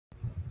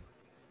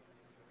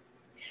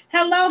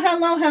Hello,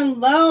 hello,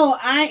 hello.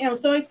 I am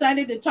so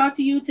excited to talk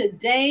to you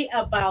today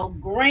about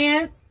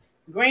grants,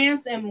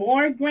 and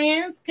more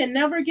grants. Can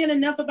never get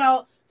enough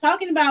about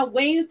talking about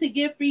ways to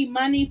get free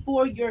money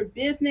for your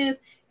business.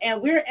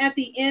 And we're at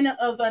the end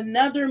of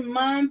another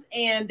month,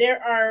 and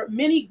there are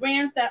many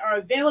grants that are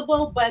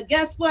available. But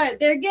guess what?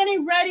 They're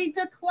getting ready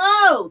to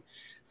close.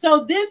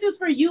 So, this is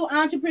for you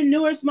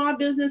entrepreneurs, small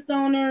business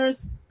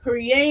owners,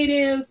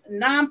 creatives,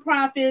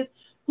 nonprofits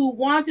who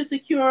want to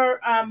secure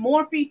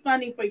more free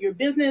funding for your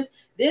business.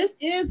 This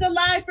is the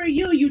live for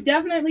you. You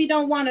definitely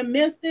don't want to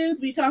miss this.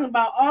 We're talking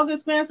about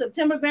August grants,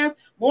 September grants,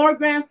 more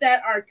grants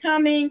that are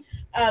coming,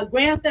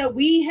 grants that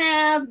we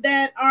have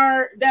that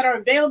are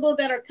available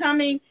that are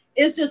coming.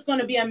 It's just going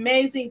to be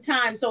amazing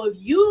time. So if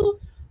you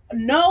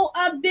know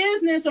a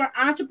business or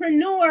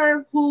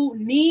entrepreneur who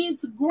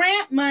needs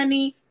grant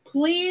money,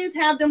 please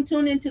have them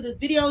tune into this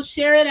video,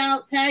 share it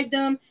out, tag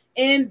them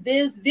in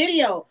this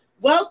video.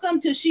 Welcome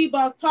to She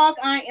Boss Talk.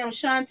 I am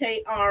Shantae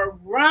R.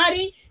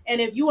 Roddy.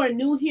 And if you are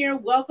new here,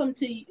 welcome.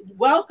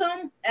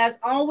 As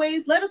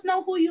always, let us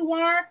know who you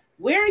are,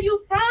 where are you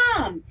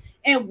from,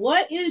 and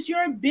what is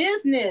your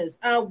business.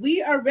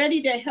 We are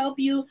ready to help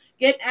you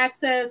get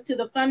access to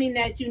the funding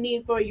that you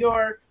need for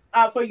your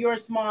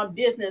small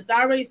business.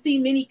 I already see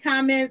many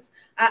comments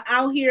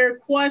out here,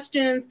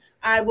 questions.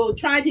 I will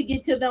try to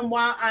get to them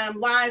while I'm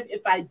live.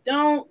 If I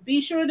don't,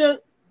 be sure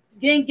to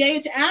get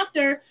engaged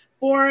after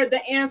for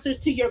the answers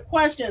to your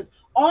questions.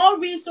 All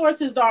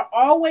resources are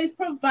always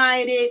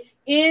provided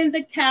in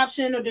the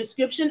caption or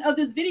description of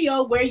this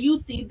video where you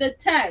see the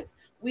text.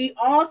 We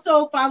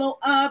also follow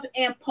up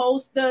and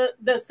post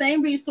the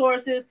same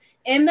resources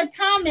in the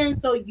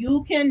comments so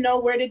you can know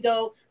where to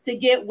go to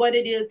get what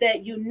it is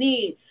that you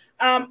need.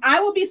 I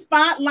will be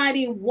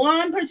spotlighting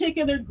one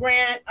particular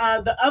grant.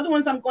 The other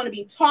ones I'm going to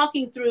be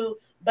talking through,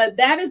 but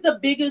that is the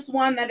biggest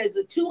one. That is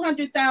a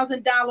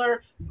 $200,000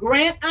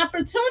 grant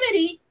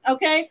opportunity.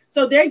 Okay.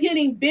 So they're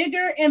getting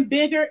bigger and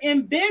bigger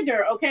and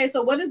bigger. Okay.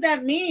 So what does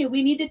that mean?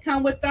 We need to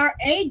come with our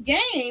A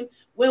game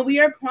when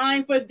we are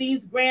applying for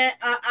these grant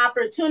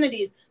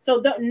opportunities.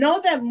 So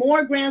know that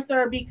more grants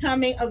are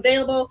becoming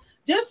available.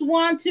 Just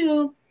want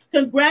to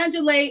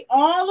congratulate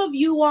all of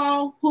you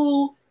all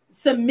who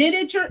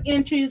submitted your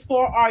entries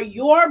for our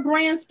Your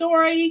Brand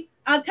Story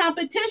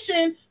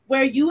competition,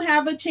 where you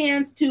have a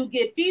chance to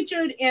get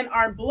featured in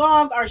our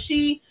blog, our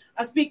She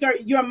Speaker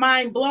Your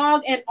Mind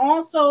blog, and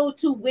also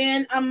to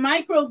win a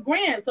micro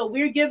grant. So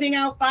we're giving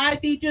out 5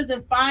 features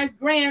and 5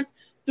 grants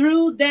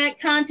through that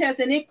contest,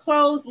 and it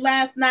closed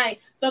last night.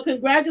 So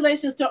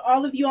congratulations to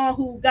all of you all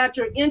who got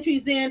your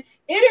entries in.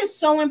 It is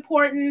so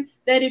important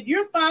that if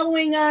you're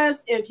following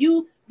us, if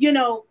you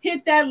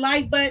hit that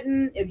like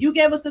button, if you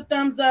gave us a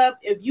thumbs up,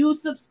 if you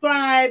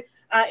subscribe,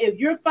 if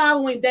you're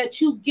following, that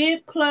you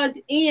get plugged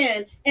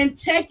in and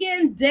check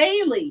in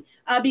daily,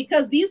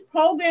 because these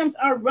programs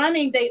are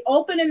running. They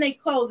open and they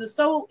close. It's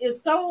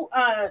so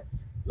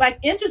like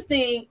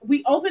interesting.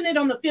 We opened it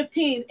on the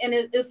 15th, and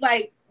it's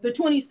like the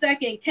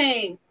 22nd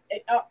came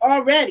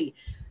already.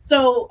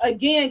 So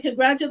again,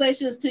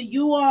 congratulations to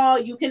you all.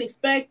 You can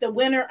expect the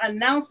winner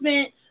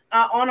announcement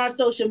on our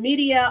social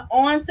media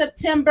on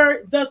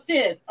September the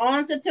 5th.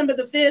 On September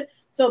the 5th.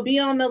 So be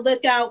on the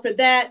lookout for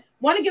that.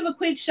 Want to give a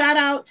quick shout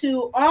out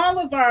to all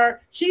of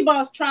our She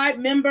Boss Tribe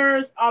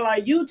members, all our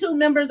YouTube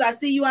members. I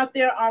see you out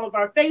there, all of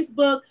our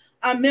Facebook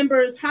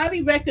members.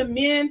 Highly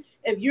recommend,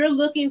 if you're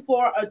looking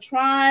for a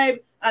tribe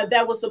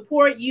that will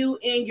support you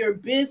in your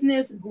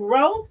business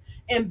growth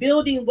and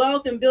building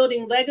wealth and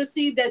building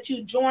legacy, that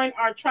you join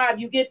our tribe.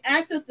 You get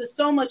access to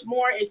so much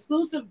more,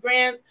 exclusive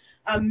grants,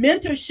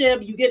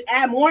 mentorship. You get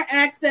more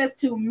access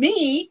to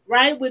me,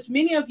 right, which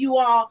many of you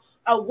all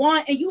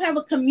want, and you have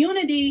a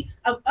community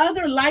of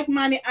other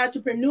like-minded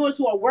entrepreneurs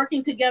who are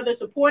working together,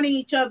 supporting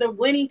each other,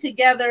 winning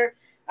together,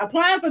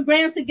 applying for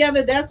grants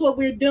together. That's what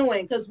we're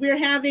doing, because we're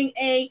having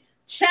a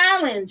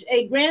challenge,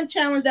 a grant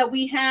challenge that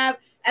we have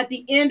at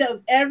the end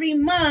of every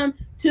month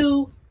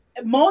to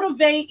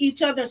motivate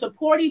each other,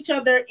 support each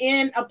other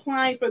in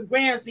applying for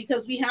grants,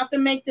 because we have to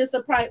make this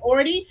a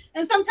priority.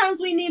 And sometimes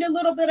we need a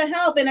little bit of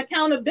help and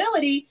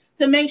accountability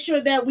to make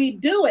sure that we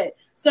do it.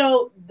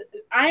 So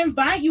I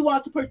invite you all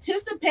to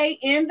participate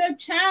in the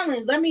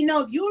challenge. Let me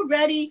know if you are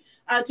ready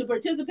to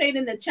participate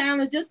in the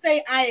challenge. Just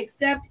say I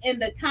accept in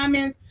the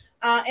comments.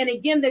 And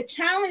again, the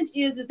challenge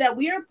is that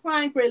we are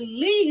applying for at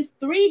least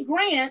 3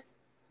 grants.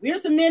 We are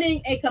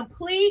submitting a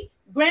complete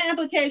grant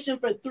application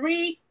for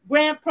 3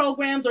 grant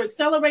programs or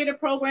accelerator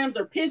programs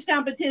or pitch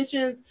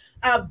competitions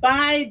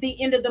by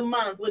the end of the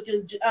month, which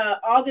is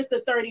August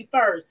the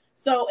 31st.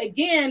 So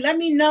again, let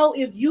me know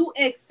if you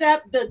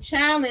accept the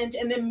challenge,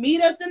 and then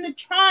meet us in the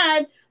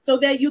tribe so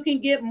that you can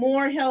get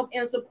more help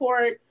and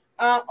support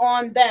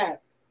on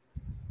that.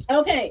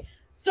 Okay,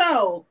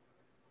 so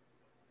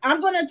I'm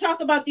going to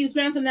talk about these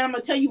grants, and then I'm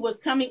going to tell you what's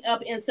coming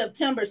up in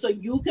September, so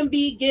you can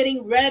be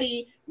getting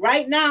ready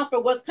right now for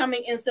what's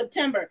coming in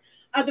September.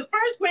 The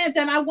first grant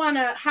that I want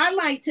to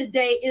highlight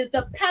today is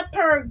the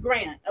Pepper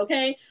grant.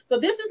 Okay, so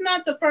this is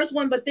not the first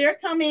one, but they're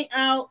coming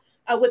out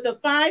with a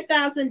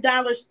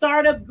 $5,000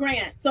 startup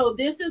grant. So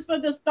this is for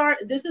the start.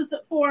 This is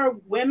for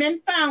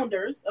women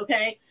founders.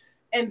 Okay.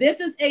 And this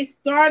is a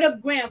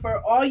startup grant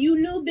for all you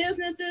new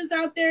businesses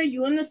out there.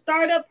 You in the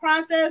startup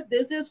process.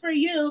 This is for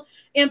you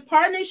in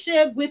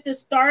partnership with the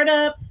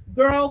Startup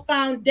Girl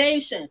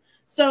Foundation.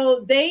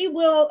 So they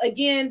will,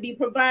 again, be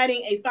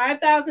providing a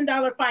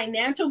 $5,000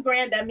 financial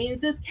grant. That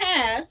means it's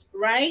cash,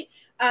 right?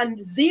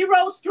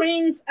 Zero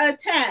strings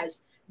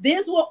attached.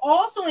 This will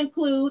also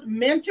include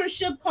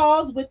mentorship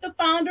calls with the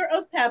founder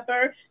of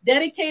Pepper,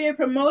 dedicated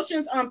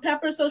promotions on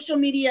Pepper social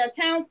media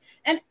accounts,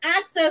 and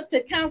access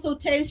to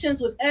consultations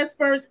with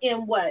experts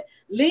in what?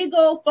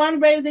 Legal,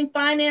 fundraising,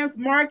 finance,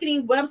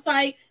 marketing,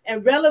 website,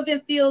 and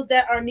relevant fields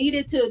that are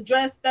needed to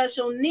address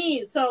special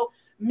needs. So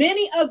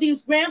many of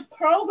these grant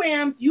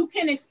programs you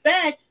can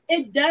expect,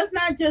 it does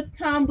not just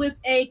come with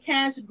a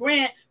cash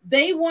grant.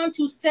 They want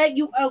to set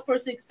you up for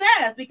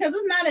success, because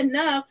it's not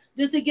enough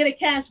just to get a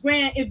cash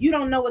grant if you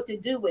don't know what to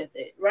do with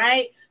it,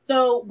 right?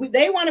 So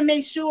they want to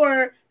make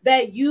sure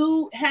that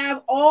you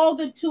have all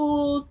the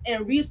tools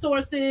and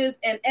resources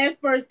and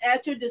experts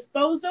at your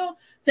disposal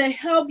to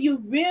help you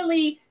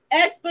really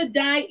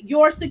expedite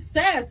your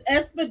success,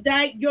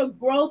 expedite your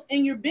growth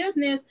in your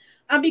business.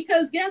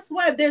 Because guess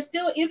what? There's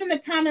still, even the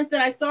comments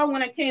that I saw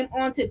when I came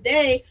on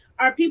today,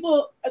 are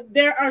people,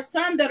 there are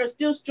some that are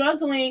still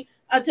struggling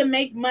to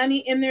make money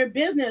in their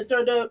business,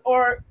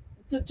 or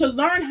to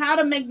learn how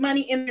to make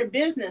money in their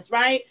business,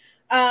 right?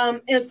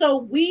 And so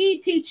we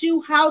teach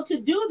you how to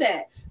do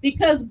that,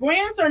 because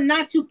grants are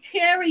not to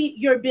carry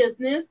your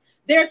business.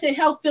 They're to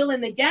help fill in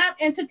the gap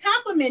and to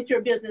complement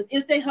your business.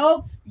 It's to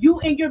help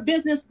you and your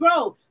business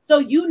grow. So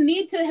you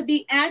need to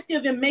be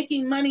active in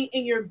making money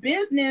in your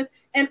business.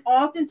 And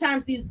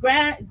oftentimes these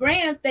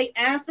grants, they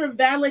ask for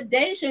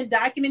validation,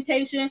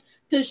 documentation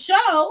to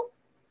show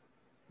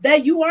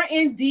that you are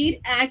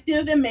indeed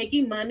active in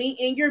making money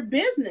in your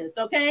business.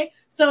 Okay.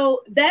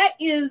 So that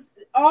is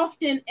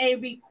often a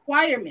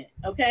requirement.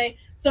 Okay.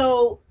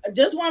 So I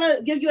just want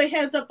to give you a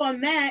heads up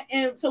on that.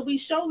 And so we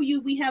show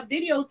you, we have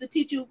videos to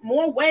teach you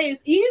more ways,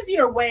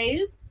 easier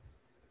ways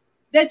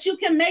that you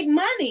can make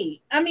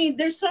money. I mean,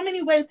 there's so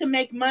many ways to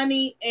make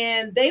money,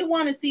 and they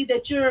want to see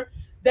that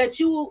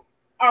you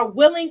are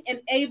willing and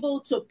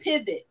able to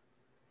pivot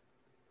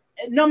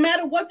no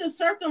matter what the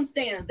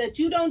circumstance, that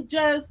you don't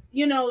just,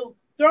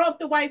 throw up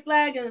the white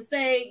flag and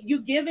say you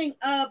giving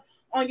up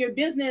on your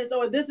business,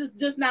 or this is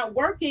just not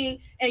working,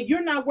 and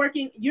you're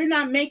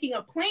not making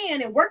a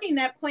plan and working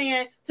that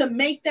plan to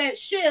make that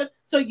shift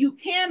so you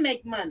can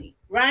make money,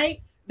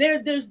 right?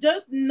 There's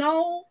just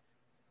no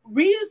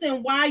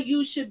reason why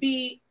you should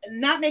be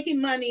not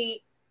making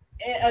money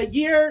a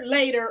year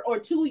later or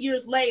 2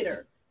 years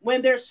later,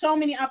 when there's so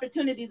many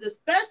opportunities,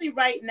 especially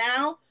right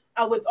now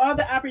with all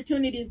the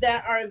opportunities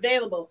that are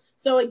available.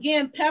 So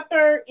again,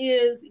 Pepper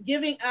is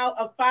giving out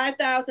a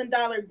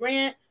 $5,000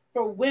 grant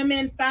for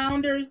women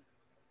founders.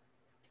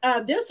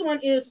 This one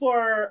is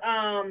for,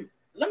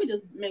 let me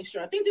just make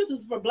sure. I think this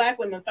is for Black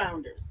women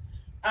founders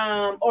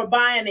or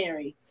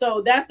binary.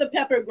 So that's the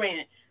Pepper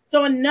grant.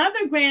 So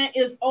another grant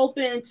is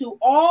open to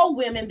all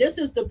women. This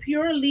is the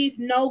Pure Leaf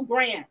No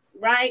grants,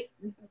 right?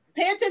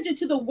 Pay attention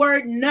to the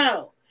word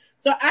no.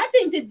 So I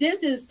think that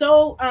this is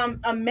so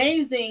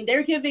amazing.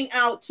 They're giving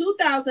out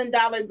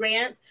 $2,000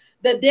 grants.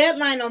 The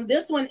deadline on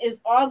this one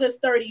is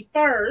August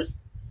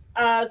 31st.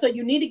 So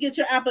you need to get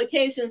your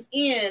applications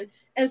in.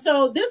 And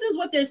so this is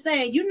what they're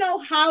saying. You know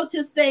how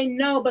to say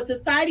no, but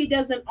society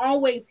doesn't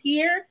always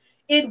hear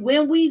it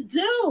when we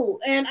do.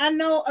 And I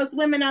know us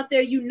women out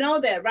there, you know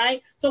that,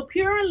 right? So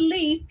Pure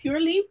Leaf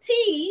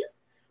Teas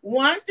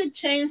wants to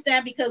change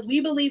that, because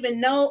we believe in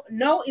no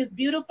is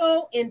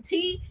beautiful in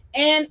tea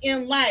and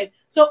in life.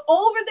 So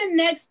over the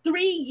next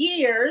 3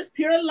 years,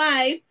 Pure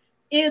Life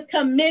is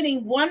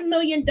committing $1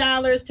 million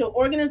to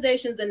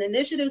organizations and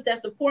initiatives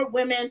that support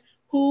women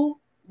who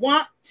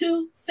want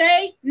to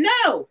say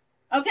no.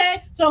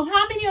 Okay, so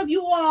how many of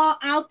you all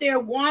out there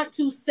want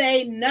to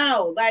say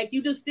no? Like,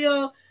 you just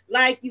feel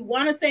like you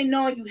want to say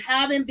no and you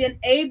haven't been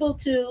able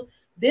to.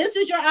 This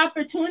is your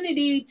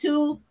opportunity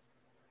to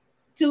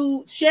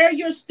share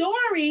your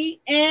story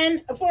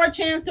and for a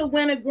chance to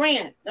win a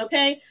grant.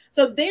 Okay,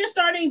 so they're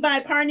starting by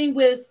partnering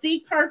with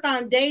Seek Her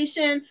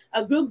Foundation,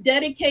 a group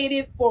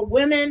dedicated for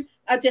women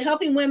to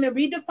helping women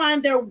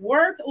redefine their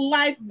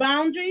work-life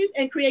boundaries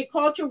and create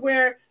culture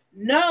where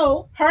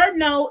her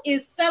no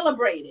is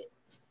celebrated.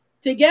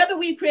 Together,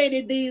 we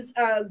created these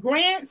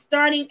grants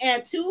starting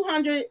at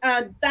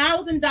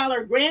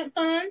 $200,000 grant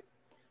fund.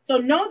 So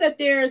know that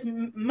there's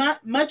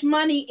much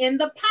money in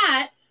the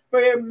pot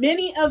for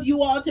many of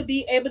you all to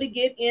be able to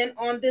get in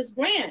on this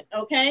grant,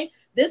 okay?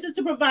 This is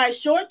to provide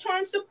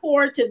short-term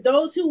support to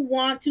those who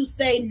want to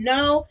say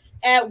no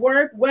at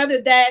work,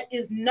 whether that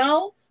is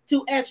no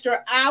to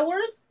extra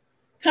hours,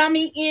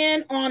 coming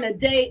in on a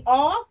day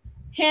off,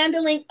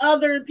 handling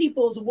other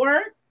people's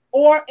work,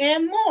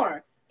 and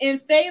more. in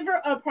favor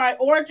of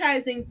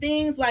prioritizing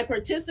things like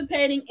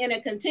participating in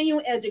a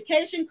continuing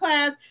education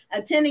class,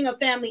 attending a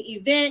family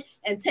event,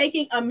 and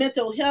taking a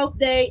mental health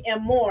day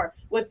and more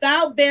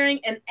without bearing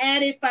an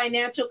added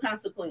financial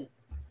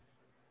consequence.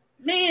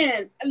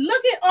 Man,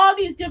 look at all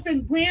these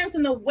different grants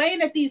and the way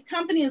that these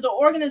companies or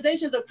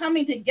organizations are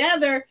coming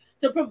together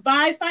to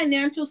provide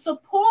financial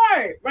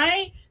support,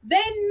 right?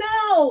 They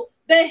know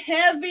the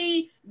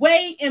heavy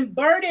weight and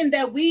burden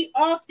that we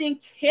often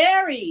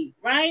carry,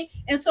 right?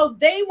 And so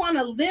they want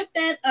to lift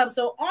that up.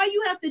 So all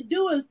you have to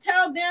do is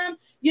tell them,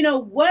 you know,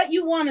 what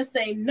you want to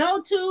say no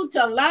to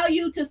allow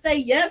you to say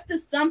yes to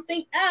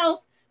something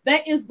else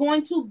that is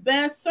going to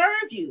best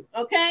serve you,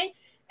 okay?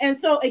 And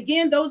so,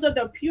 again, those are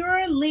the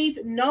Pure Leaf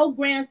No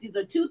grants. These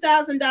are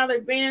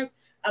 $2,000 grants.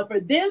 For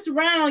this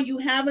round, you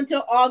have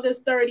until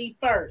August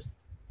 31st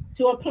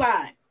to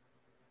apply.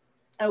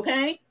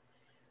 Okay?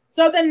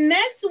 So the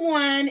next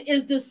one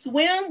is the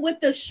Swim with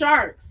the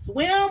Sharks.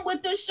 Swim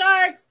with the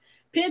Sharks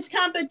pitch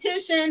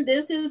competition.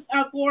 This is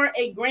for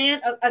a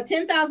grant, a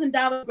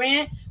 $10,000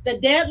 grant. The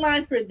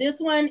deadline for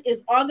this one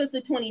is August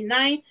the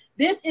 29th.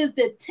 This is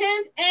the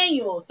 10th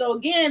annual. So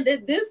again,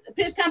 this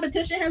pitch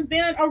competition has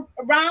been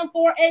around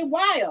for a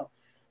while.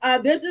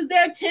 This is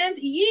their 10th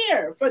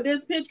year for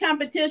this pitch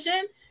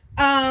competition.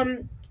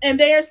 And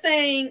they're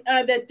saying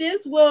that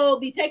this will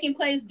be taking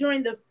place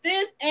during the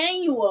 5th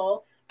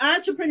annual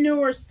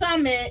Entrepreneur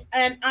Summit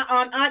and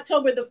on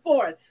October the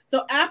 4th.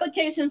 So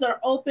applications are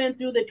open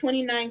through the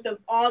 29th of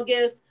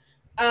August.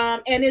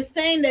 And it's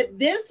saying that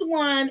this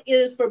one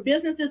is for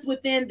businesses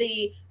within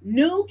the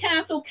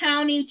Newcastle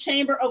County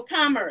Chamber of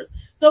Commerce.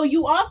 So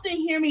you often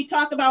hear me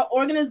talk about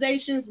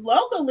organizations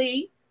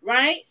locally,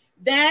 right,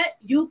 that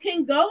you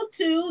can go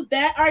to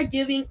that are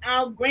giving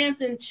out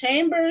grants, and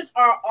chambers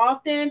are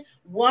often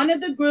one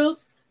of the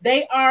groups.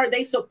 They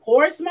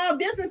support small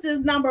businesses,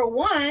 number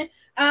one,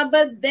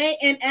 but they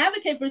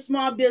advocate for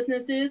small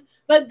businesses,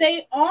 but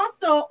they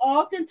also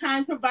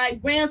oftentimes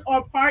provide grants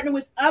or partner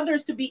with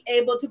others to be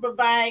able to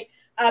provide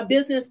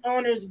business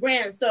owners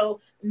grants. So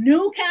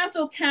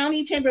Newcastle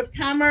County Chamber of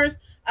Commerce,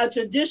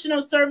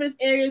 traditional service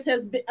areas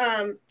has been,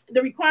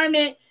 the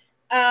requirement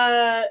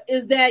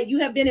is that you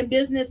have been in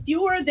business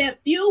fewer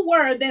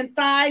than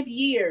 5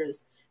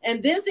 years.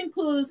 And this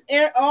includes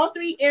all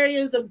 3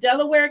 areas of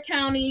Delaware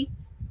County,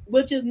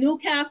 which is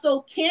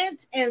Newcastle,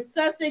 Kent, and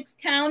Sussex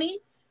County.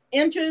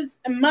 Entrants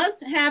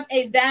must have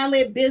a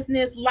valid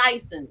business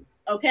license,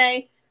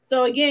 okay?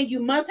 So again,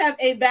 you must have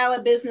a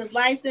valid business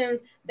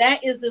license.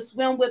 That is the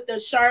Swim with the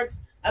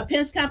Sharks, a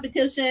pitch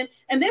competition.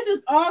 And this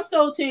is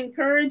also to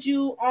encourage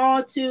you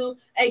all to,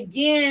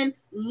 again,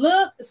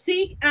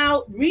 seek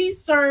out,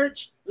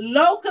 research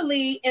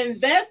locally,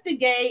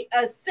 investigate,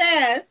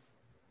 assess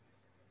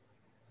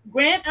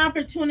grant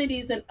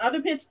opportunities and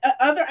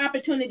other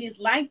opportunities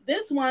like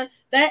this one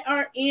that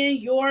are in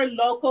your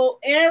local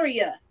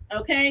area,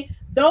 okay?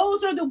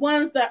 Those are the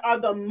ones that are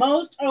the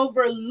most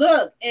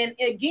overlooked. And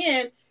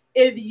again,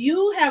 if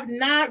you have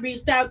not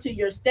reached out to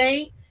your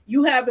state,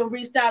 you haven't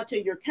reached out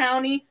to your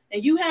county,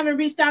 and you haven't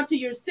reached out to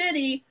your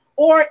city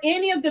or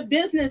any of the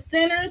business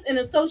centers and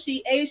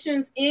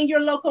associations in your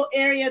local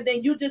area,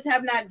 then you just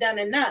have not done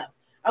enough,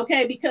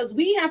 okay? Because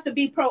we have to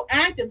be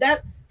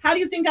proactive. How do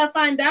you think I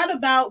find out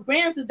about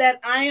grants? Is that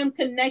I am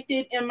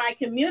connected in my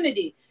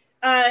community.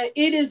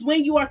 It is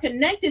when you are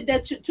connected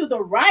to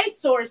the right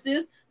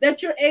sources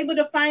that you're able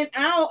to find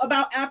out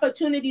about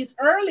opportunities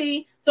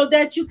early so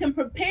that you can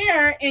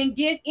prepare and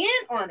get in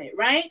on it,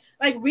 right?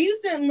 Like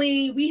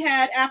recently we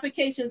had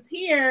applications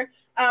here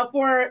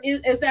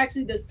it's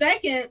actually the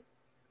second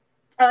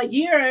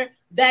year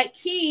that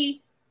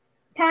Key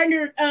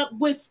partnered up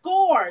with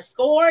score.org.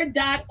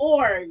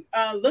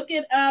 Look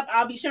it up.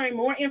 I'll be sharing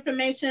more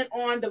information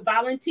on the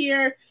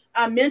volunteer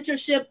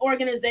mentorship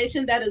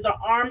organization that is an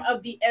arm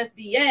of the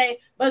SBA,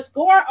 but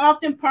SCORE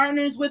often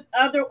partners with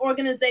other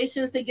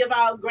organizations to give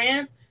out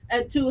grants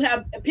to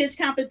have pitch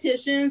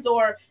competitions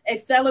or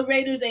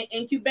accelerators and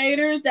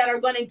incubators that are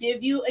going to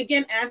give you,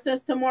 again,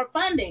 access to more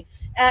funding.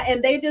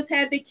 And they just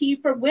had the Key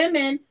for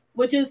Women,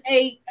 which is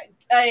a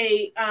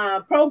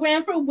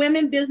program for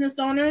women business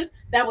owners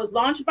that was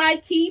launched by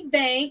Key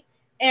Bank,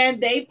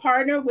 and they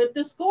partner with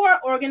the SCORE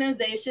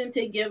organization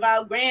to give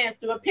out grants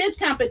through a pitch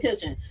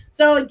competition.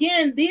 So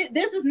again,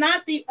 this is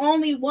not the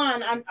only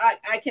one.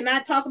 I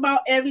cannot talk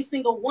about every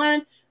single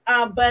one,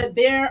 but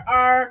there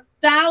are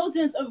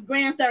thousands of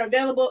grants that are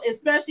available,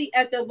 especially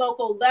at the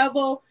local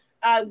level.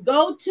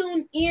 Go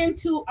tune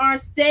into our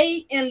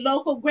state and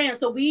local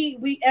grants. So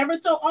we ever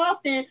so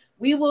often,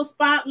 we will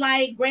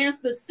spotlight grants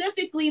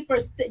specifically for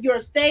your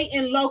state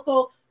and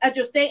local, at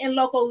your state and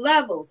local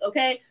levels,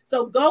 okay?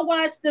 So go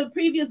watch the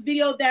previous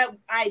video that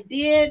I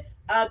did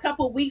a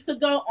couple of weeks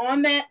ago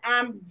on that.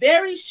 I'm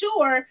very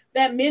sure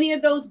that many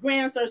of those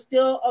grants are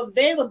still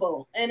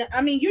available. And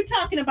I mean, you're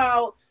talking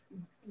about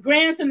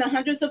grants in the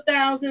hundreds of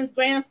thousands,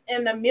 grants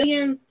in the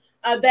millions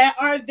that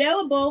are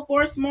available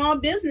for small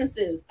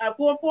businesses,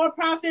 for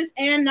profits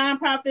and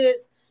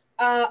nonprofits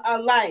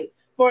alike,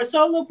 for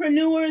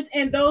solopreneurs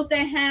and those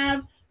that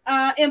have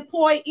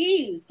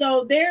employees.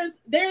 So there's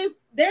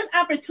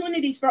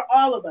opportunities for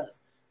all of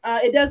us.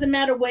 It doesn't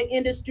matter what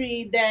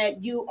industry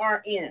that you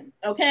are in.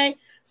 Okay.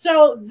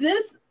 So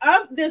this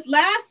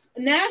last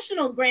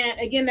national grant,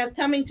 again, that's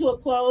coming to a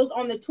close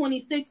on the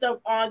 26th of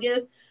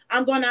August,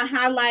 I'm going to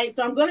highlight.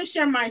 So I'm going to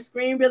share my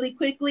screen really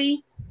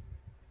quickly.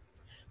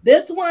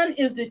 This one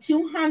is the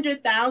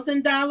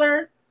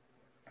 $200,000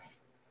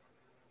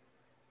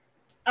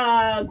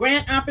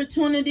 grant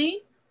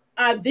opportunity.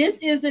 This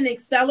is an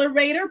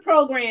accelerator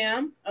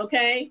program.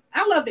 Okay.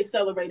 I love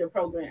accelerator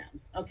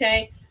programs.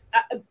 Okay.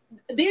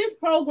 These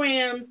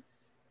programs,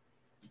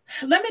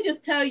 let me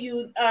just tell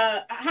you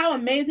how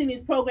amazing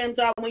these programs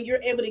are when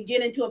you're able to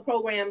get into a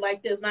program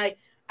like this. Like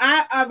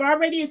I've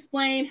already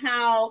explained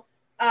how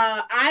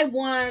I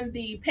won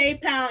the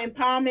PayPal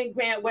Empowerment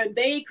Grant, where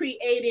they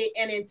created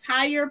an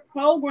entire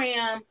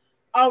program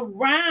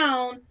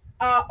around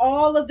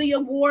all of the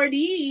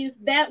awardees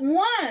that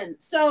won.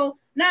 So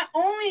not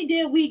only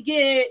did we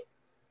get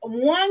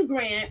one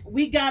grant,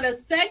 we got a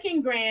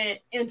second grant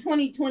in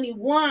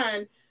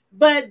 2021,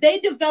 but they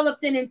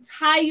developed an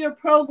entire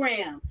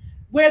program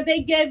where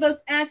they gave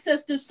us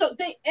access to, so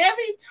they,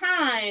 every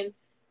time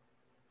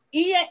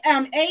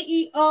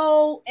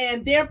AEO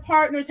and their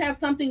partners have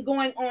something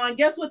going on,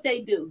 guess what they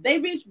do? They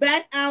reach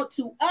back out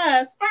to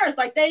us first.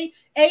 Like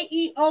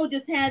AEO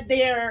just had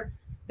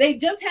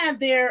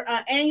their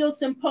annual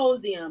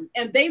symposium,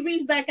 and they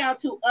reached back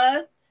out to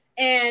us.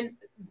 And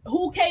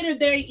who catered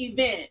their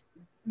event?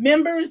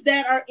 Members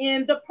that are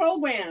in the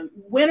program,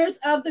 winners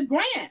of the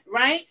grant,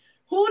 right?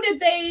 Who did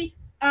they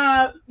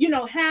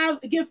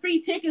give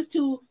free tickets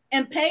to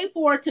and pay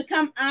for to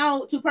come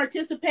out to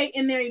participate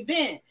in their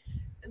event?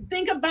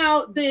 Think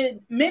about the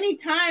many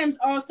times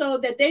also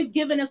that they've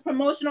given us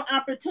promotional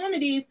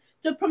opportunities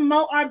to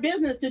promote our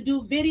business, to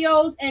do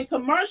videos and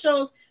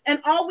commercials,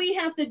 and all we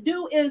have to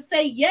do is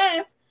say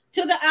yes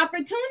to the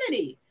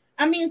opportunity.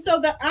 I mean, so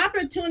the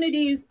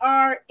opportunities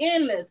are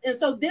endless. And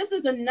so this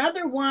is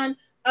another one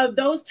of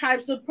those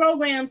types of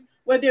programs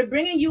where they're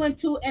bringing you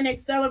into an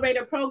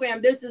accelerator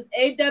program. This is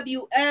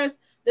AWS.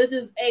 This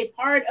is a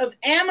part of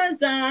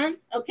Amazon.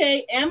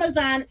 Okay,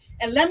 Amazon.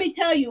 And let me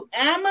tell you,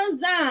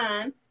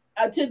 Amazon,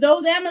 to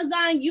those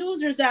Amazon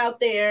users out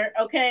there,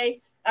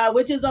 okay,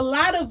 which is a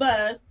lot of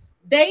us,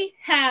 they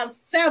have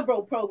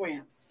several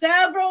programs,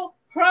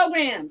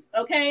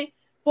 okay,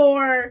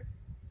 for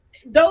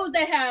those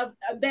that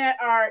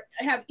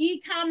have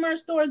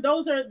e-commerce stores,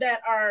 those are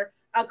that are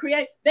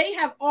they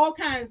have all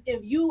kinds.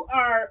 If you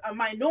are a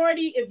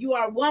minority, if you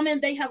are a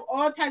woman, they have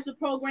all types of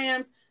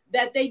programs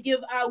that they give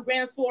out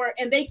grants for,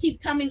 and they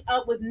keep coming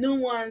up with new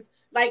ones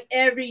like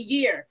every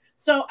year.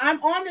 So I'm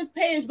on this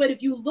page, but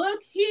if you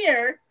look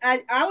here,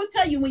 I always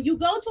tell you, when you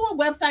go to a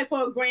website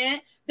for a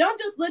grant, don't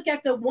just look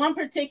at the one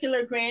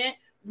particular grant.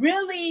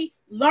 Really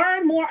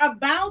learn more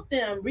about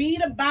them.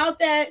 Read about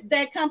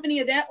that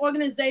company or that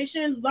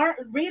organization.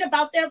 Read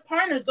about their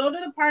partners. Go to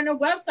the partner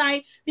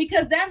website,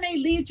 because that may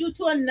lead you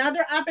to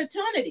another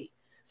opportunity.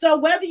 So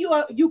whether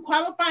you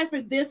qualify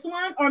for this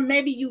one or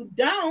maybe you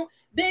don't,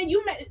 then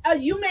you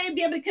may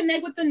be able to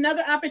connect with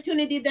another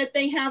opportunity that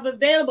they have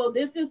available.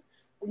 This is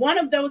one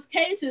of those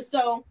cases.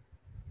 So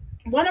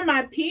one of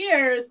my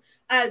peers,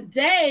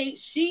 Day,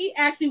 she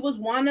actually was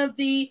one of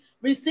the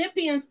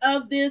recipients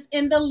of this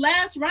in the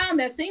last round.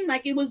 That seemed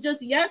like it was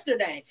just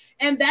yesterday.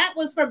 And that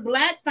was for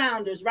Black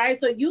founders, right?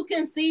 So you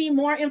can see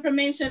more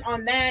information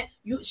on that.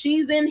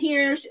 She's in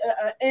here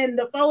in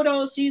the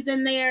photos, she's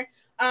in there.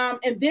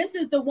 And this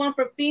is the one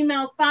for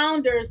female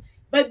founders,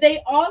 but they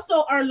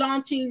also are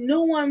launching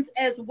new ones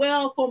as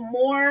well for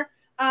more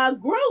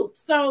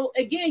groups. So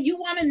again, you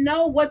want to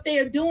know what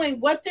they're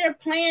doing, what their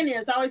plan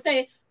is. I always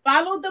say,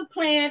 follow the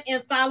plan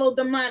and follow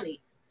the money.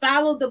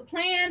 Follow the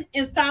plan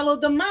and follow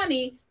the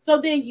money,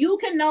 so then you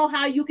can know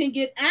how you can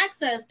get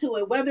access to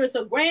it, whether it's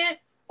a grant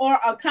or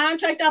a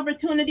contract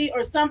opportunity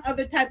or some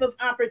other type of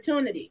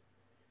opportunity.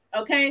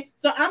 Okay,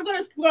 so I'm going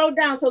to scroll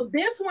down. So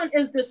this one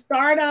is the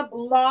Startup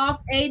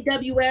Loft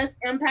AWS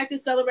Impact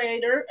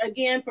Accelerator,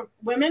 again, for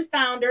women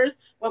founders,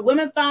 where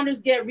women founders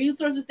get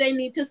resources they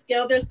need to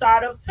scale their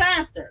startups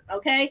faster.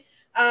 Okay,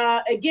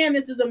 again,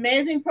 this is an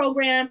amazing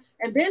program,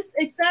 and this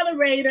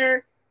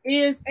accelerator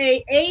is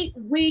a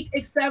 8-week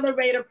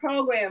accelerator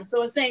program.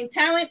 So it's saying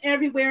talent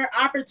everywhere,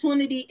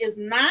 opportunity is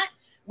not.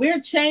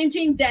 We're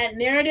changing that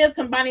narrative,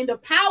 combining the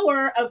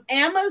power of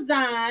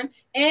Amazon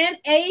and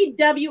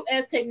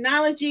AWS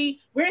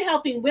technology. We're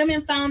helping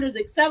women founders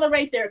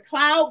accelerate their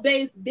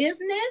cloud-based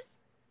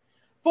business.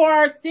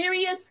 For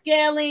serious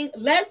scaling,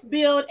 let's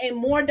build a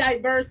more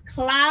diverse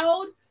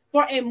cloud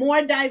for a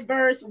more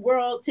diverse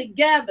world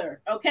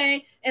together.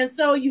 Okay. And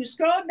so you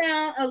scroll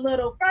down a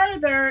little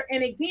further,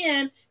 and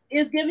again,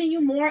 is giving you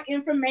more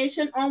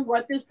information on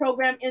what this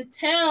program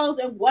entails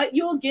and what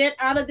you'll get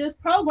out of this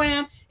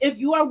program if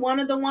you are one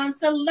of the ones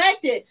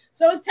selected.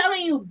 So it's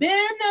telling you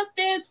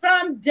benefits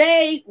from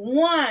day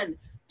one,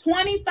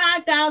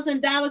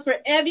 $25,000 for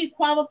every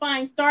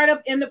qualifying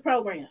startup in the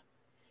program.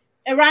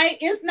 Right?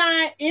 It's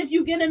not if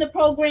you get in the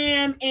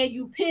program and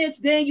you pitch,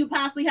 then you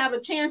possibly have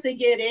a chance to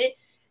get it.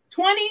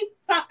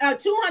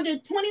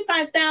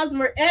 $225,000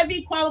 for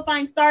every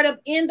qualifying startup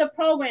in the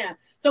program.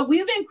 So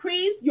we've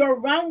increased your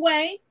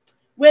runway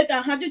with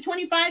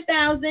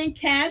 $125,000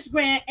 cash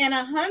grant and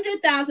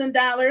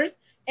 $100,000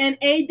 in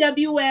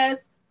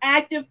AWS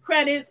active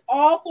credits,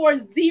 all for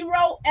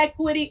zero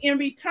equity in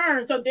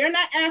return. So they're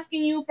not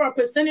asking you for a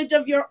percentage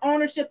of your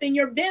ownership in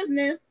your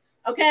business.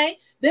 Okay.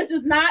 This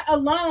is not a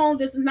loan.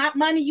 This is not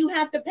money you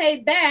have to pay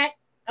back.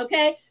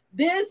 Okay.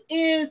 This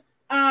is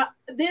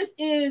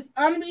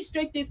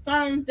unrestricted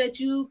funds that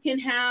you can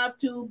have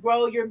to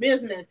grow your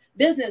business.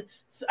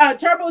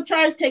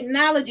 Turbocharged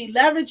technology,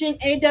 leveraging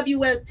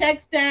AWS tech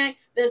stack,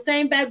 the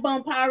same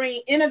backbone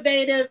powering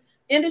innovative,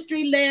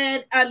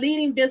 industry-led,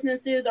 leading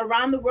businesses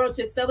around the world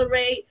to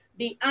accelerate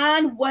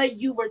beyond what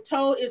you were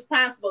told is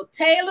possible.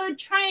 Tailored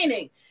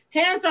training,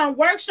 hands-on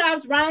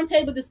workshops,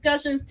 roundtable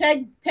discussions,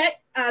 tech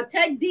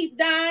deep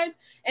dives,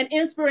 and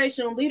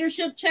inspirational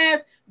leadership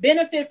chats.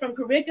 Benefit from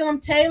curriculum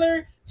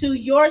tailored to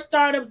your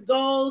startup's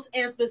goals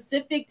and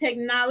specific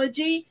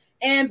technology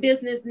and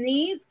business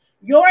needs.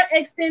 Your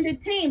extended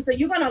team. So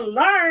you're going to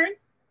learn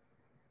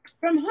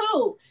from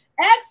who?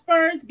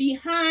 Experts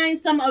behind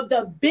some of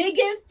the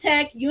biggest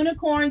tech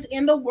unicorns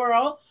in the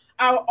world.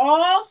 Our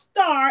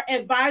all-star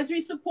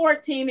advisory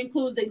support team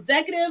includes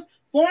executives,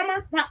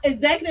 former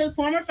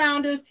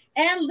founders,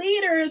 and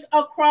leaders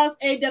across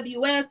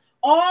AWS,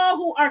 all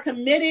who are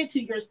committed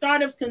to your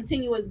startup's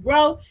continuous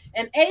growth,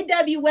 and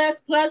AWS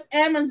plus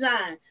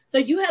Amazon. So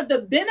you have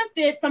the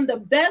benefit from the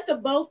best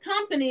of both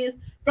companies,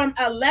 from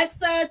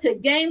Alexa to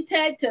game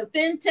tech to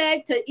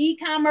fintech to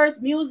e-commerce,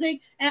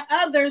 music, and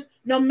others.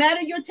 No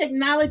matter your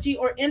technology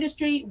or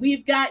industry,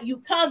 we've got you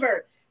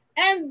covered.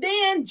 And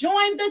then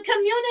join the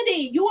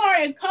community. You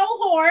are a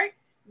cohort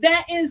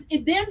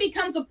it then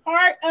becomes a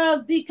part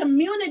of the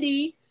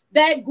community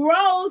that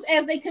grows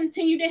as they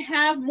continue to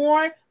have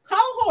more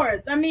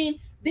cohorts. I mean,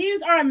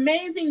 these are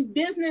amazing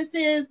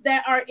businesses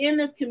that are in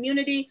this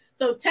community.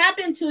 So tap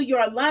into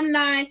your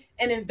alumni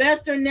and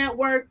investor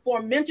network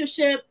for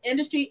mentorship,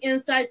 industry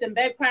insights, and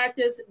best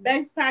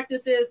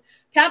practices.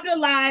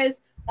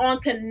 Capitalize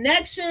on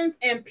connections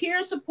and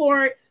peer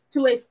support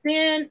to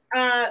extend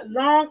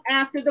long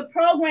after the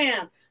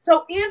program.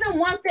 So even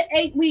once the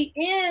 8-week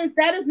ends,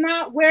 that is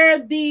not where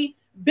the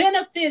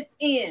benefits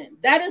end.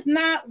 That is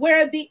not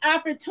where the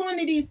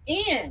opportunities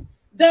end.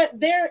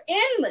 They're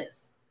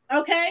endless.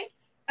 Okay.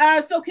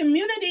 So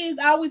communities,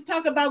 I always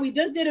talk about, we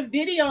just did a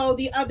video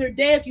the other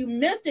day. If you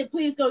missed it,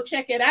 please go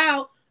check it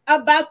out,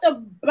 about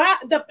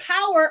the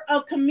power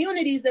of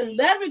communities and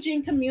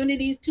leveraging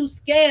communities to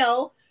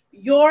scale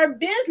your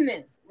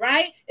business,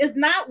 right? It's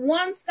not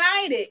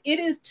one-sided. It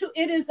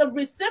is a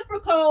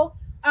reciprocal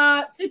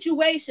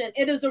situation.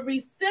 It is a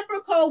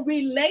reciprocal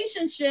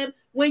relationship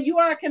when you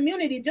are a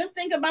community. Just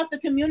think about the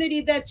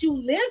community that you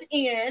live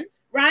in,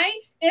 right?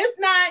 It's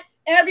not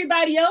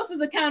everybody else is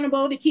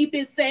accountable to keep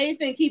it safe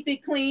and keep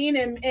it clean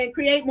and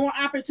create more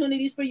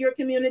opportunities for your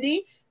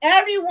community.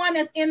 Everyone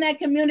that's in that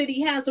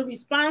community has a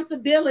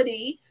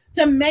responsibility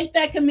to make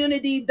that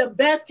community the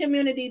best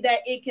community that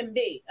it can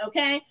be,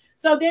 okay?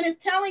 So then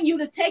it's telling you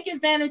to take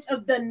advantage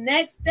of the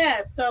next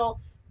step. So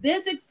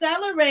this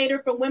accelerator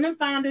for women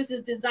founders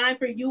is designed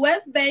for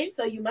US based.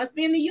 So you must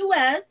be in the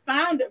US,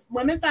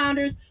 women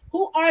founders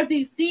who are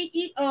the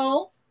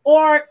CEO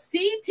or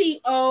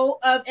CTO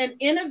of an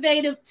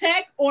innovative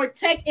tech or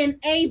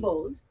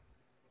tech-enabled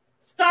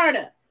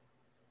startup.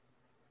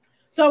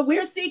 So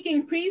we're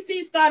seeking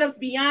pre-seed startups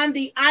beyond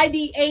the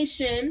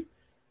ideation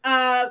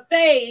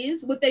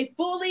phase with a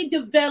fully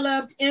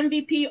developed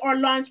MVP or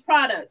launch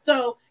product.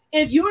 So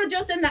if you are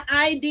just in the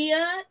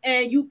idea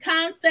and you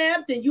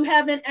concept and you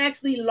haven't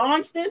actually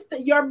launched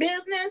your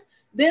business,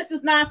 this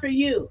is not for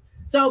you.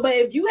 So, but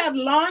if you have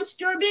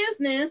launched your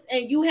business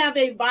and you have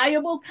a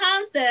viable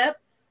concept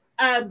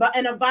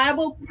and a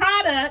viable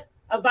product,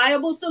 a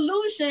viable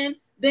solution,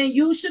 then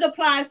you should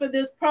apply for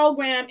this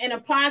program and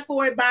apply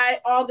for it by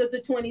August the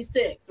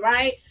 26th,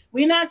 right?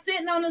 We're not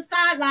sitting on the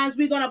sidelines.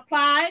 We're going to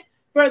apply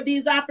for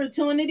these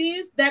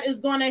opportunities that is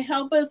going to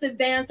help us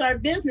advance our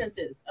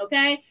businesses,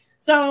 okay?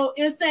 So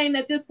it's saying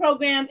that this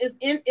program is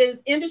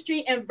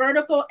industry and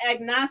vertical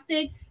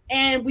agnostic,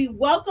 and we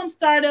welcome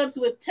startups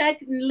with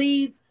tech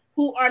leads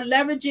who are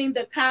leveraging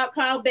the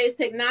cloud-based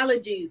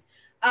technologies,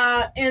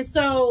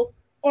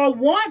 or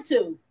want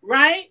to,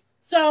 right?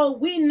 So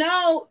we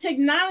know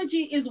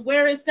technology is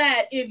where it's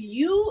at. If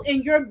you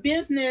and your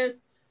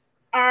business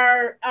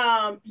are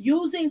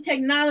using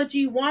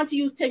technology, want to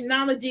use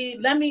technology,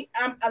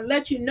 I'll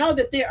let you know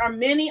that there are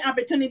many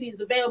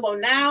opportunities available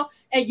now,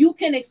 and you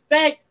can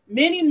expect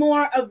many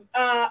more of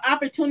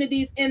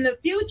opportunities in the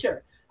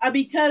future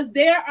because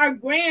there are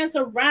grants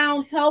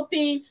around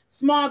helping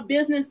small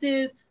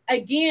businesses,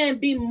 again,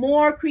 be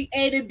more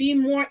creative, be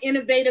more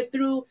innovative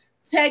through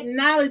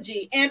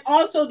technology, and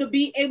also to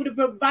be able to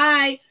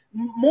provide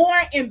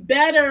more and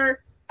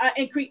better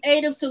and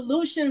creative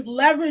solutions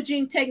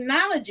leveraging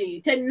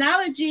technology.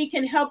 Technology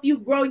can help you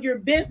grow your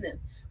business.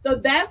 So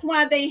that's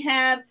why they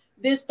have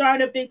this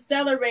startup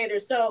accelerator.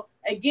 So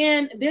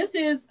again, this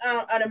is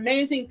an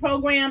amazing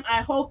program.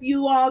 I hope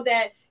you all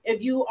that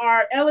if you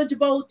are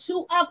eligible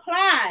to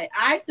apply.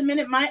 I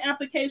submitted my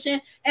application,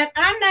 and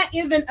I'm not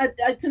even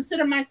I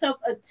consider myself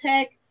a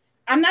tech.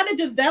 I'm not a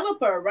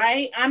developer,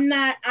 right? I'm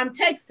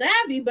tech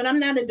savvy, but I'm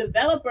not a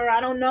developer. I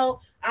don't know.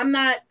 I'm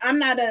not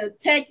a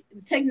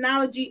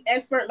technology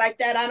expert like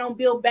that. I don't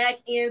build back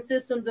end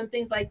systems and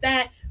things like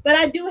that. But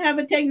I do have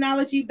a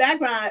technology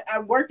background. I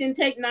worked in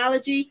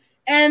technology,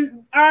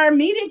 and our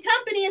media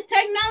company is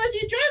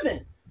technology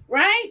driven,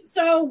 right?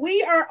 So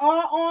we are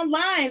all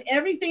online.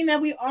 Everything that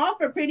we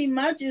offer pretty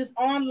much is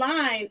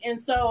online.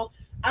 And so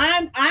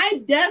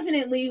I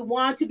definitely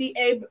want to be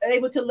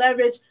able to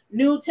leverage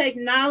new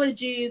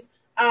technologies,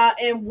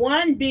 and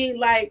one being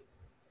like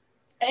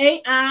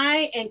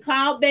AI and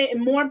cloud-based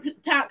and more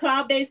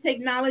cloud-based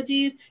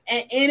technologies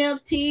and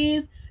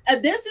NFTs.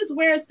 This is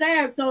where it's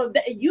at. So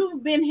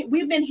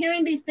we've been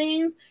hearing these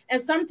things,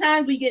 and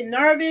sometimes we get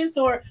nervous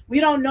or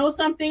we don't know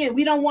something and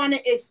we don't want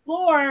to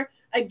explore.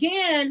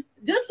 Again,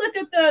 just look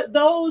at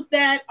those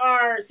that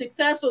are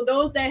successful,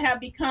 those that have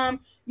become,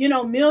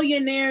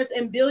 millionaires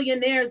and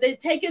billionaires. They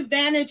take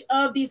advantage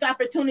of these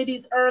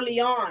opportunities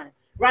early on,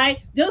 right?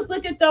 Just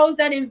look at those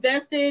that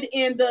invested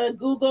in the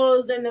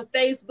Googles and the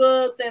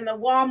Facebooks and the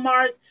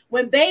Walmarts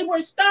when they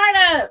were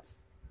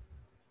startups,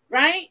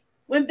 right?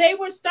 When they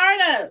were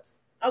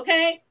startups,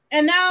 okay?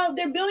 And now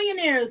they're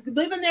billionaires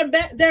living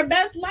their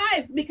best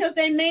life because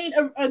they made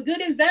a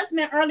good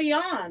investment early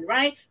on,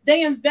 right?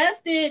 They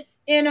invested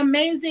in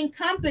amazing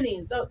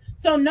companies.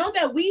 So know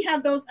that we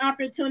have those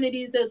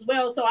opportunities as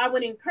well. So I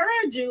would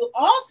encourage you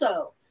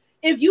also,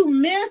 if you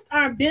missed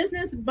our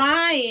business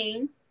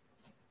buying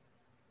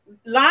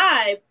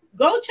live,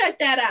 go check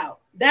that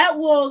out. That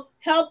will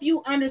help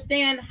you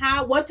understand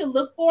what to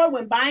look for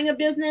when buying a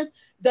business,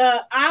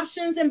 the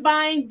options in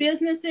buying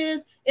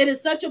businesses. It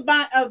is such a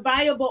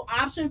viable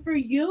option for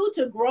you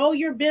to grow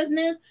your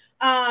business,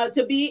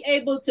 to be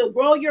able to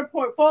grow your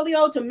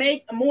portfolio, to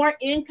make more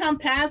income,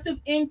 passive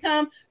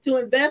income, to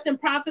invest in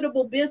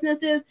profitable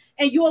businesses.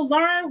 And you'll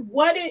learn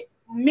what it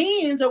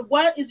means or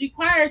what is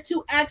required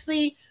to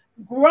actually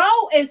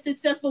grow a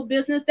successful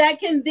business that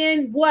can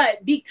then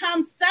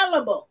become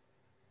sellable,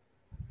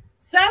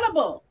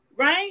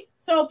 right?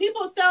 So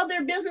people sell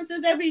their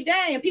businesses every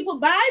day, and people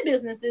buy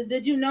businesses.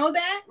 Did you know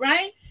that,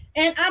 right?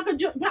 And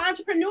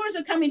entrepreneurs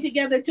are coming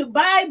together to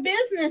buy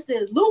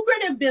businesses,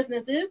 lucrative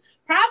businesses,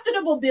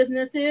 profitable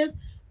businesses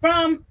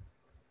from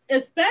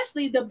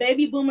especially the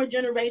baby boomer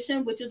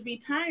generation, which is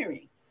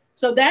retiring.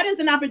 So that is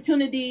an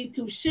opportunity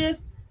to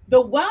shift the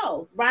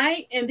wealth,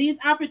 right? And these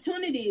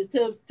opportunities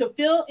to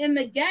fill in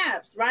the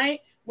gaps,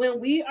 right? When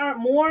we are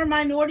more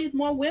minorities,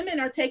 more women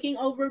are taking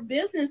over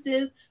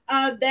businesses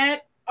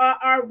that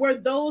were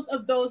those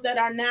that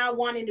are now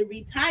wanting to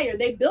retire.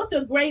 They built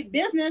a great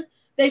business.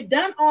 They've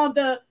done all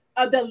the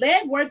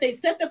legwork. They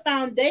set the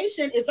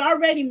foundation. It's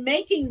already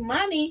making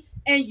money,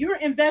 and you're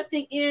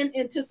investing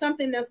into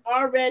something that's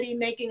already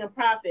making a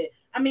profit.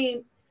 I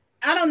mean,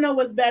 I don't know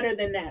what's better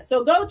than that.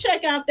 So go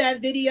check out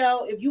that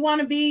video if you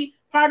want to be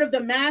part of the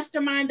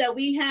mastermind that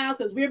we have,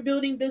 because we're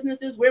building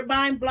businesses, we're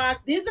buying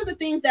blocks. These are the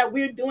things that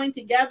we're doing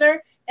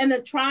together. And the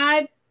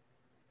tribe,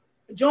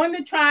 join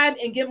the tribe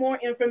and get more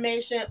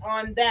information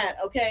on that.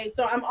 Okay.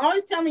 So I'm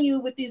always telling you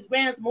with these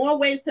grants, more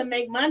ways to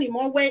make money,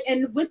 more ways,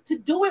 and to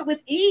do it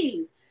with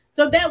ease,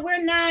 so that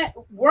we're not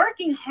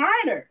working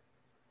harder.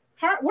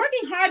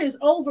 Working hard is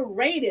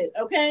overrated.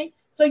 Okay.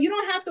 So you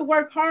don't have to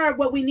work hard.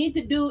 What we need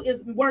to do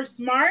is work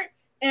smart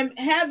and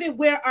have it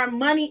where our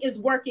money is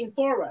working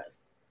for us.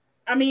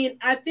 I mean,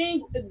 I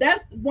think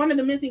that's one of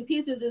the missing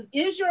pieces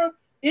is your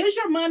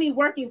money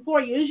working for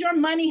you? Is your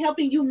money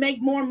helping you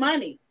make more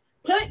money?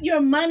 Put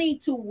your money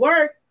to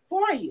work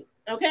for you.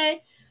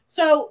 Okay.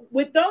 So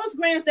with those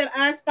grants that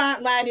I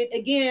spotlighted,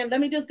 again,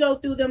 let me just go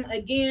through them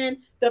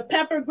again. The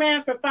Pepper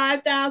grant for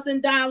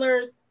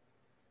 $5,000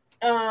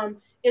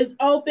 is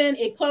open.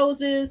 It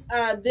closes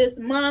this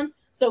month.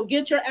 So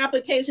get your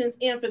applications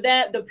in for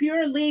that. The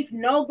Pure Leaf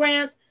No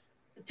grants.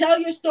 Tell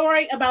your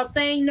story about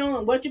saying no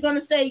and what you're going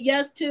to say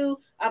yes to.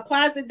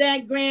 Apply for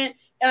that grant.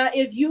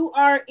 If you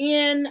are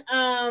in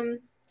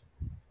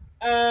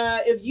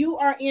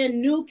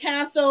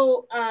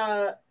Newcastle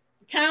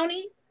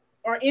County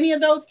or any of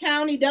those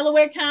counties,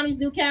 Delaware counties,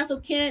 Newcastle,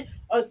 Kent,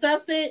 or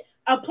Sussex,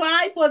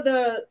 apply for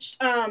the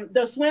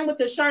Swim with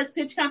the Sharks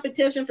pitch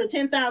competition for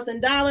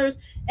 $10,000.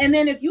 And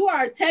then if you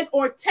are a tech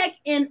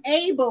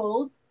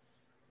enabled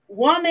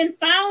woman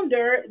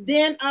founder,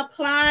 then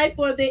apply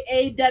for the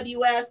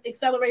AWS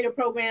Accelerator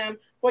Program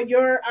for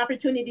your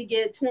opportunity to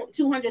get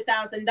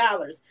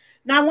 $200,000.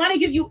 Now, I want to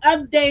give you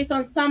updates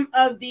on some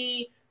of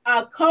the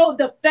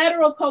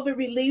federal COVID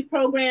relief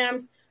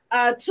programs,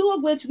 two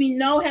of which we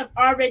know have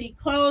already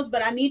closed,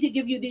 but I need to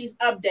give you these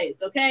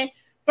updates, okay?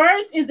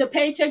 First is the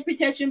Paycheck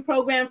Protection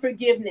Program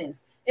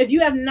forgiveness. If you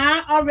have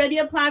not already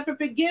applied for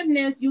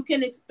forgiveness, you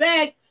can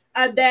expect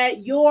that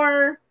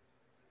your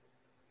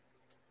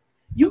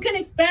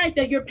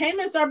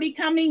payments are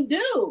becoming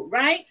due,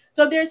 right?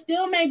 So there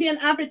still may be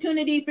an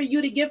opportunity for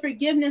you to get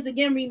forgiveness.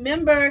 Again,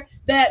 remember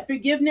that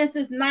forgiveness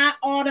is not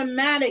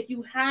automatic.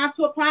 You have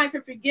to apply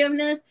for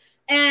forgiveness.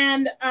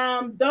 And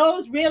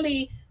those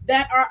really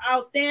that are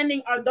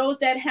outstanding are those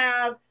that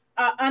have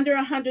under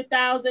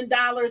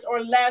 $100,000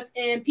 or less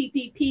in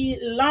PPP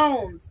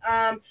loans.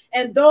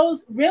 And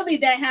those really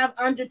that have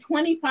under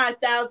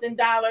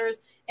 $25,000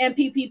 in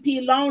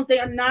PPP loans, they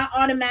are not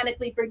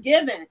automatically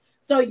forgiven.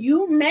 So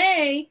you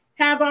may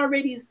have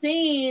already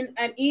seen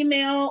an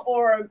email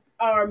or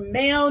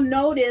mail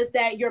notice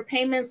that your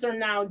payments are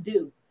now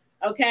due.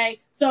 Okay,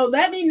 so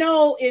let me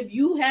know if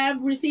you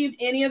have received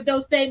any of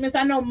those statements.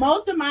 I know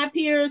most of my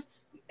peers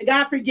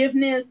got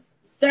forgiveness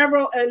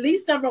at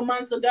least several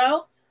months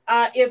ago,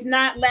 if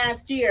not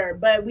last year,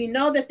 but we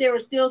know that there are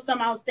still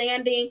some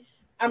outstanding.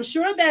 I'm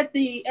sure that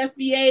the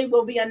SBA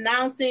will be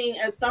announcing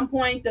at some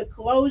point the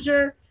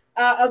closure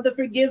of the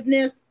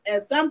forgiveness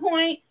at some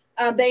point.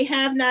 They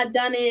have not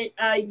done it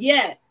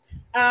yet.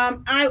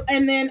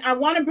 And then I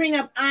want to bring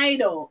up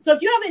EIDL. So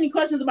if you have any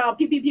questions about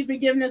PPP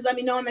forgiveness, let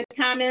me know in the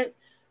comments.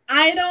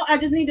 EIDL, I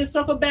just need to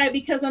circle back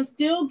because I'm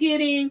still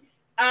getting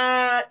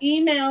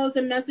emails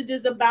and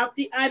messages about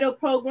the EIDL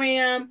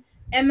program,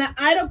 and the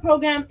EIDL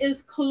program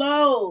is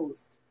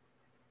closed.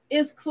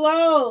 It's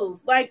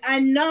closed. Like, I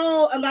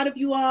know a lot of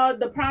you all,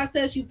 the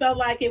process, you felt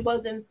like it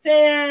wasn't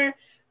fair.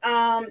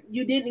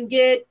 You didn't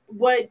get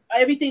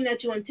everything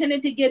that you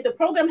intended to get. The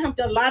program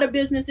helped a lot of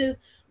businesses,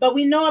 but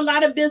we know a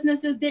lot of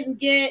businesses didn't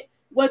get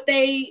what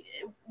they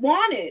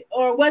wanted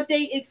or what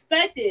they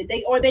expected.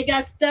 They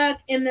got stuck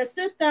in the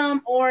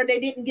system, or they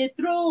didn't get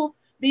through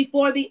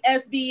before the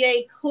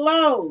SBA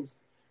closed.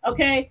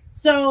 Okay,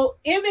 so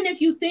even if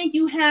you think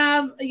you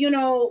have,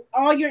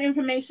 all your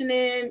information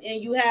in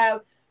and you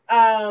have,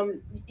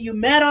 you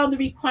met all the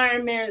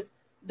requirements,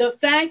 the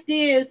fact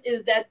is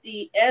that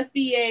the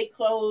SBA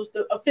closed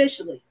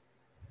officially.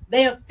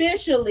 They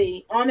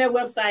officially on their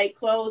website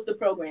closed the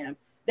program.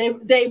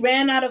 They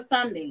ran out of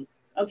funding.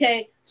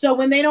 Okay, so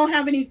when they don't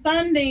have any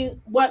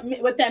funding, what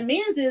that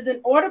means is,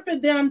 in order for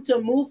them to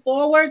move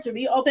forward, to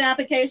reopen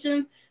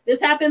applications, this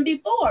happened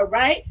before,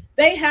 right?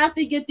 They have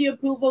to get the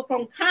approval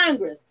from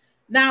Congress.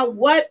 Now,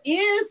 what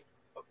is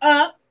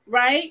up,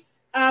 right,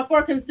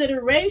 for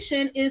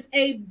consideration is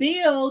a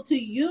bill to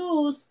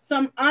use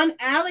some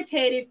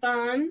unallocated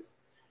funds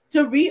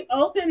to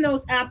reopen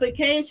those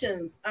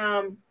applications.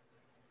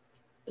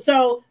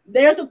 So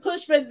there's a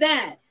push for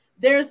that.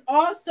 There's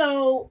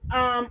also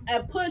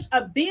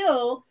a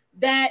bill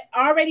that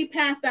already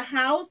passed the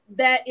House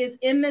that is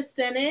in the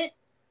Senate.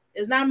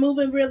 It's not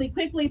moving really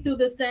quickly through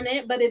the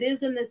Senate, but it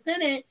is in the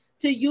Senate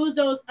to use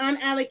those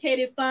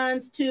unallocated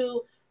funds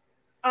to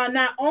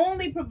not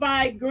only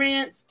provide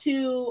grants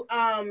to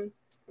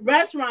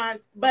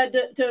restaurants, but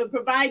to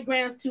provide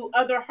grants to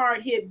other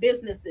hard-hit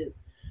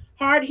businesses,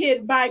 hard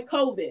hit by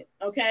COVID,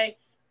 okay?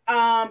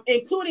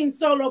 Including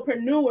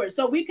solopreneurs.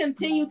 So we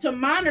continue to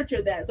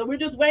monitor that. So we're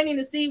just waiting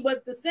to see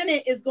what the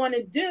Senate is going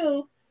to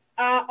do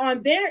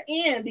on their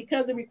end,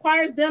 because it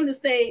requires them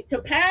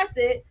to pass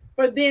it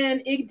for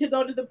then it to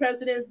go to the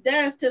president's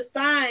desk to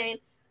sign.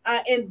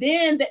 And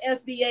then the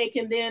SBA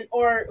can then,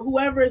 or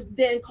whoever is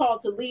then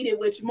called to lead it,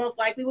 which most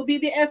likely will be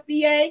the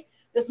SBA,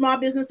 the Small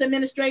Business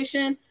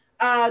Administration,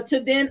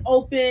 to then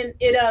open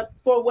it up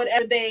for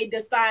whatever they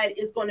decide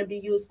is going to be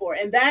used for.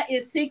 And that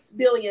is $6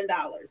 billion,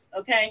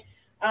 okay?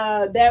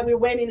 That we're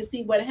waiting to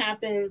see what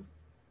happens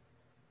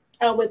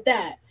with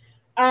that.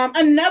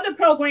 Another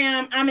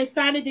program I'm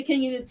excited to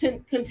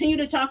continue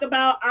to talk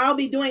about. I'll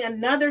be doing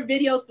another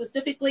video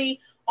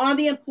specifically on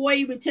the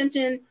employee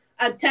retention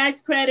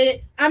tax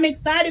credit. I'm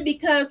excited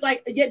because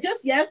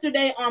just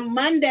yesterday on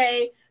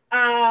Monday,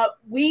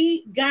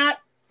 we got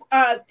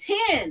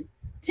 10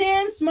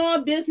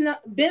 small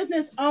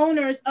business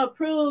owners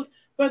approved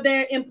for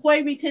their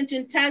employee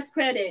retention tax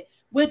credit,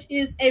 which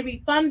is a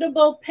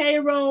refundable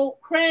payroll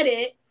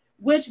credit,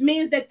 which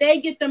means that they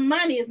get the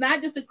money. It's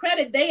not just a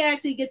credit, they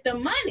actually get the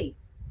money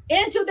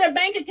into their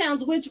bank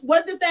accounts,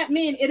 what does that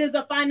mean? It is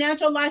a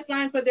financial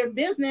lifeline for their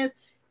business.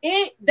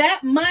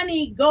 That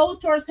money goes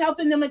towards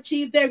helping them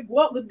achieve their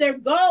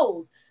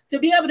goals, to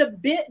be able to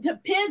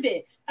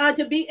pivot,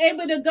 to be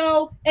able to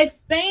go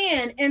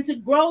expand and to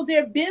grow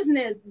their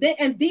business.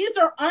 And these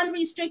are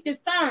unrestricted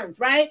funds,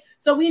 right?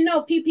 So we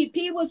know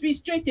PPP was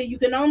restricted. You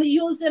can only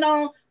use it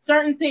on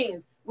certain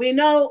things. We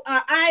know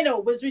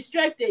EIDL was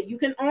restricted. You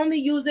can only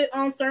use it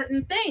on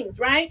certain things,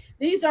 right?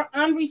 These are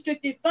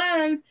unrestricted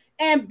funds,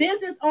 and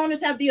business owners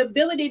have the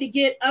ability to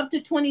get up to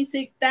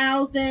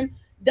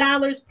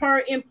 $26,000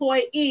 per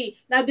employee.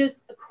 Now,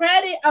 this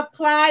credit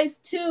applies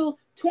to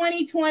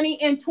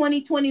 2020 and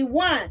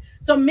 2021.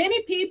 So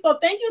many people,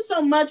 thank you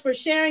so much for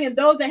sharing, and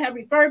those that have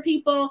referred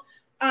people.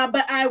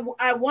 But I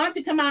want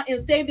to come out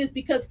and say this,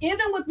 because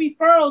even with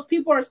referrals,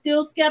 people are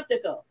still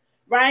skeptical,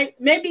 right?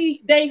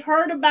 Maybe they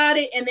heard about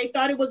it and they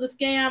thought it was a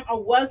scam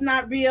or was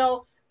not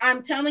real.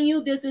 I'm telling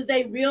you, this is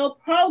a real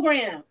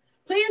program.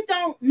 Please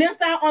don't miss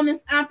out on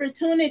this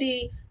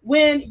opportunity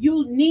when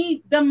you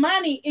need the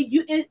money.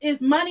 It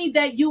is money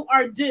that you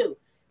are due.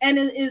 And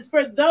it is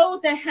for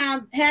those that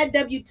have had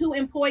W-2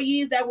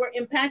 employees that were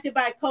impacted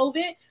by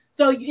COVID.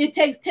 So it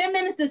takes 10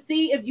 minutes to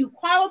see if you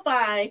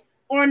qualify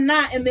or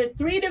not. And there's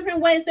 3 different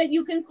ways that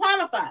you can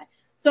qualify.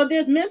 So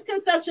there's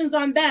misconceptions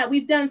on that.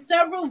 We've done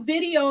several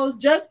videos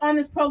just on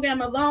this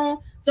program alone.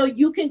 So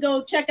you can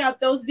go check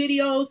out those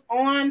videos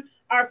on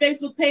our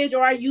Facebook page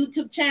or our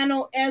YouTube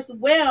channel as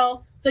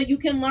well. So you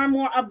can learn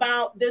more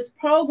about this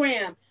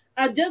program.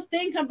 Just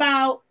think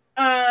about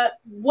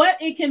what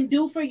it can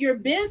do for your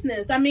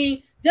business. I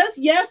mean, just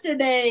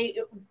yesterday,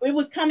 it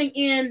was coming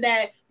in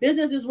that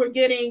businesses were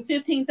getting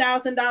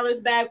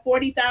 $15,000 back,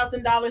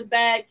 $40,000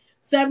 back,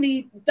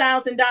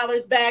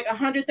 $70,000 back,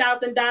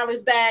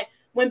 $100,000 back,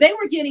 when they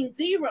were getting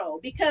zero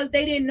because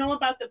they didn't know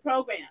about the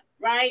program,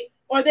 right?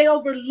 Or they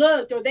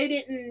overlooked, or they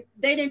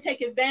didn't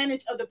take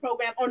advantage of the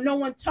program, or no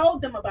one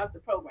told them about the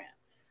program.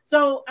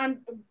 So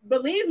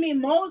believe me,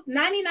 most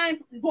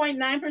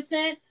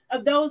 99.9%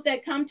 of those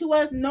that come to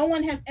us, no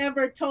one has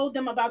ever told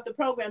them about the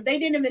program. They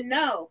didn't even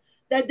know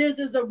that this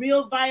is a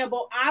real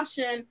viable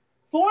option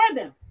for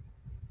them.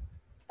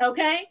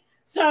 Okay?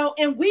 So,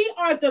 and we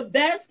are the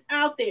best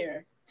out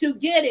there to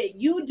get it.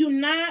 You do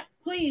not,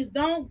 please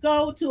don't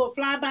go to a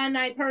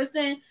fly-by-night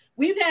person.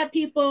 We've had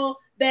people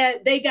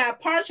that they got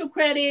partial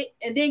credit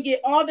and then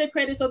get all their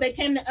credit, so they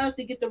came to us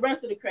to get the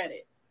rest of the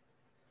credit.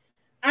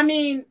 I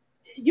mean,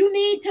 you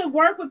need to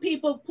work with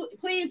people,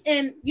 please.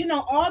 And, you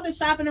know, all the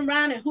shopping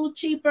around and who's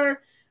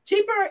cheaper.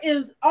 Cheaper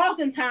is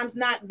oftentimes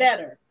not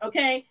better,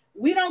 okay?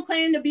 We don't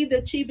claim to be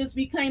the cheapest.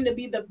 We claim to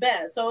be the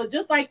best. So it's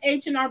just like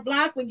H&R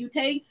Block. When you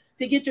take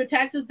to get your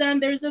taxes done,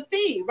 there's a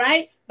fee,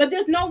 right? But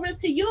there's no risk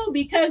to you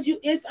because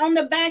it's on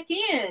the back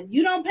end.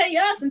 You don't pay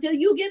us until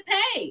you get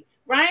paid,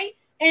 right?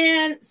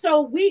 And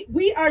so we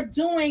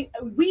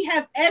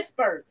have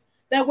experts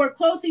that work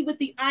closely with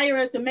the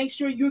IRS to make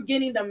sure you're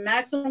getting the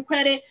maximum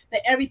credit,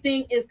 that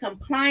everything is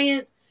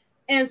compliant.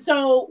 And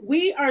so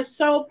we are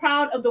so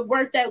proud of the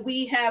work that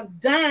we have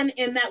done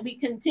and that we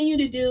continue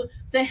to do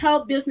to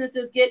help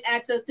businesses get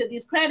access to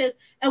these credits.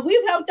 And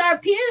we've helped our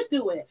peers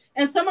do it.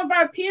 And some of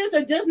our peers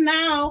are just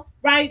now,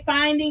 right,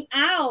 finding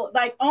out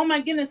like, oh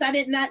my goodness, I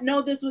did not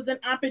know this was an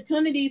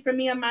opportunity for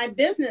me and my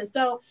business.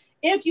 So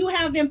if you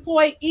have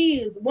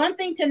employees, one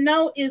thing to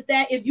know is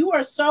that if you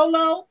are a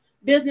solo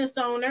business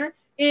owner,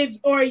 if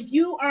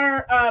you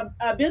are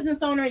a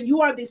business owner and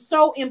you are the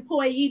sole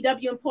employee,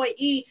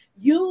 W-employee,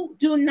 you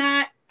would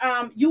not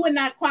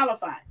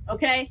qualify,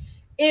 okay?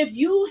 If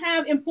you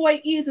have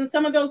employees and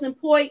some of those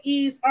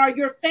employees are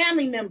your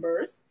family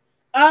members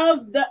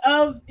of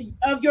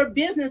your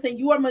business and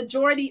you are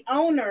majority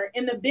owner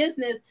in the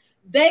business,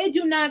 they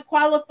do not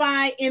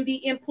qualify in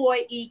the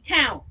employee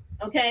count,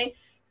 okay?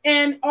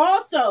 And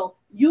also,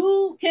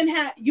 you can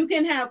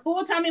have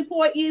full-time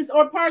employees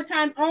or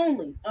part-time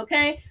only,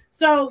 okay?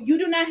 So you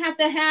do not have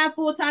to have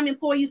full-time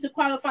employees to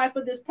qualify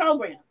for this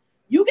program.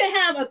 You can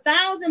have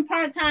 1,000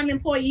 part-time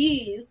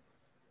employees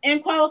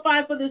and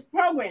qualify for this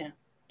program,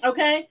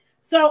 okay?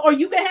 So, or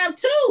you can have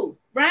 2,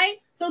 right?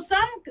 So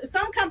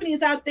some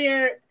companies out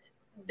there,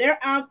 they're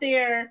out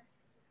there.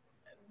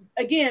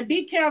 Again,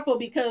 be careful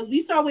because we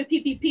saw with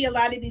PPP, a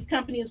lot of these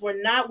companies were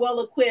not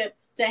well equipped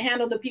to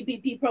handle the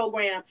PPP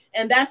program.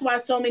 And that's why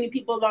so many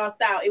people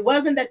lost out. It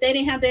wasn't that they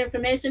didn't have their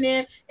information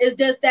in. It's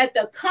just that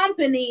the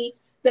companies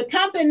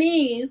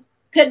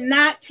could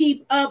not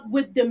keep up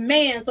with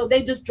demand. So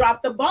they just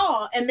dropped the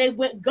ball and they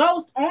went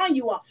ghost on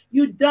you all.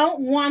 You don't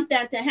want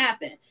that to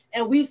happen.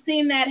 And we've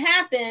seen that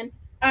happen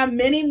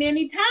many,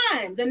 many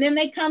times. And then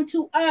they come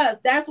to us.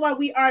 That's why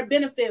we are a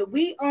benefit.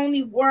 We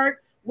only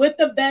work with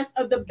the best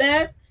of the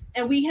best.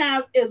 And we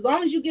have, as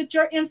long as you get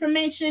your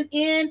information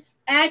in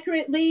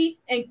accurately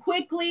and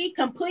quickly,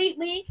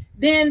 completely,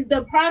 then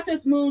the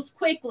process moves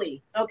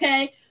quickly.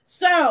 Okay.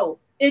 So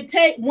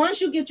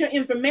once you get your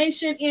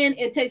information in,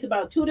 it takes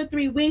about 2 to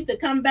 3 weeks to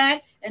come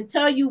back and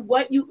tell you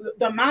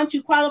the amount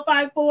you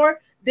qualify for.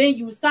 Then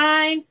you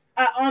sign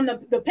on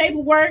the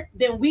paperwork.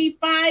 Then we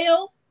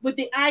file with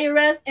the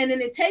IRS, and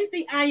then it takes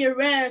the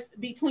IRS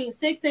between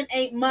 6 and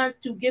 8 months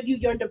to give you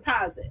your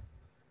deposit.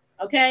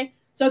 Okay.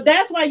 So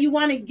that's why you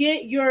want to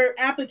get your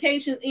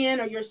application in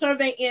or your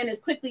survey in as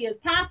quickly as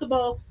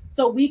possible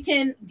so we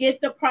can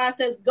get the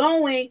process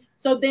going.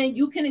 So then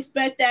you can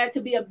expect that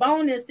to be a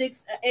bonus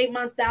 6 or 8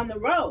 months down the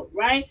road,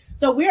 right?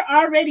 So we're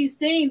already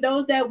seeing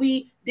those that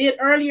we did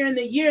earlier in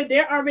the year,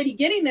 they're already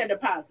getting their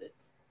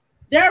deposits.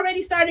 They're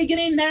already started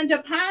getting their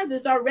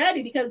deposits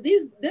already because the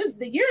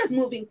year is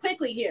moving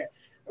quickly here,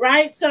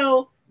 right?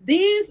 So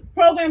these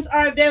programs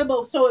are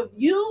available. So if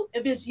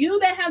it's you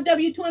that have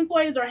W-2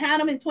 employees or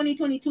had them in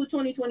 2022,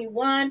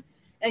 2021,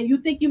 and you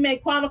think you may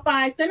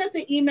qualify, send us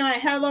an email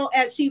at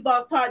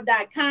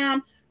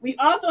hello@shebosstalk.com. We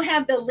also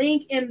have the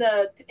link in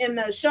the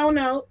show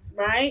notes,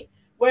 right,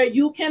 where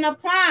you can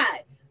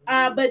apply.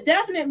 But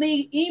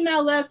definitely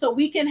email us so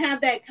we can have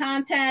that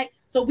contact,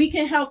 so we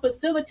can help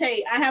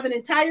facilitate. I have an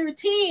entire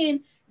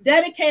team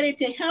dedicated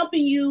to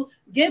helping you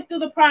get through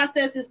the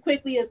process as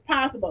quickly as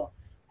possible.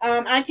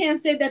 I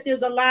can't say that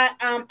there's a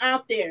lot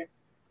out there.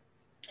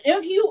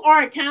 If you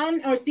are an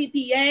accountant or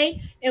CPA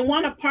and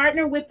want to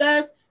partner with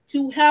us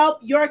to help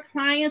your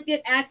clients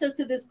get access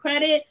to this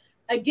credit,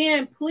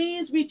 again,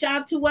 please reach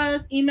out to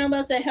us. Email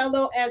us at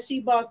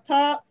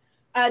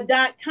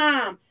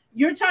hello@shebosstalk.com.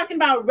 you're talking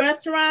about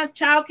restaurants,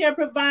 childcare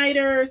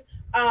providers,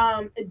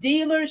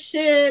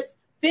 dealerships,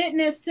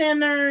 fitness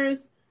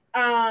centers,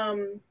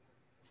 all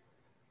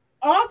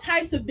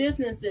types of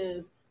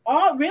businesses,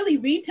 all really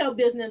retail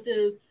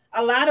businesses.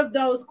 A lot of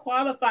those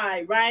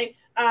qualify, right?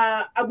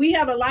 We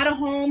have a lot of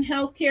home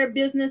healthcare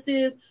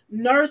businesses,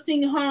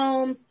 nursing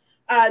homes,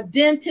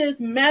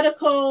 dentists,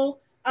 medical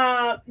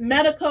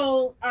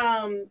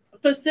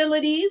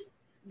facilities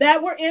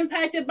that were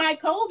impacted by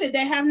COVID.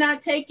 They have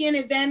not taken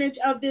advantage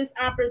of this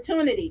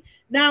opportunity.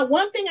 Now,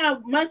 one thing I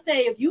must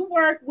say, if you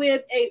work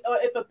with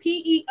if a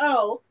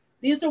PEO,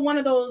 these are one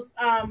of those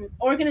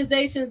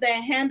organizations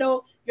that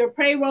handle your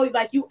payroll,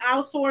 like you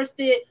outsourced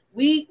it,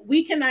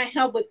 we cannot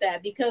help with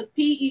that because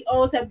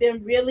PEOs have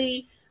been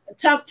really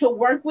tough to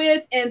work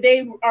with, and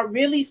they are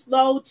really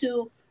slow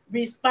to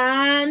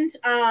respond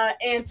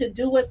and to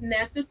do what's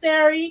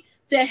necessary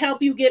to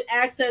help you get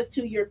access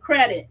to your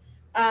credit.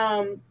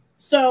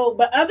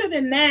 But other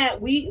than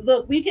that,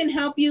 we can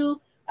help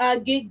you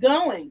get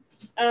going.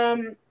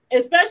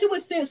 Especially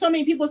with so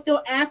many people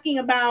still asking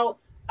about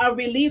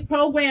relief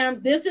programs.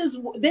 This is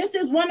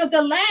one of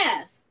the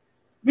last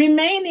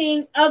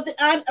remaining of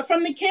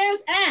from the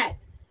CARES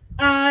Act.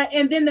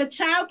 And then the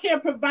child care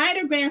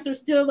provider grants are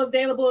still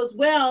available as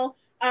well.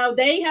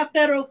 They have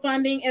federal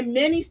funding, and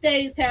many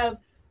states have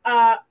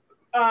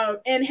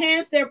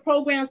enhanced their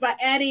programs by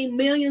adding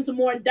millions of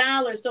more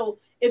dollars. So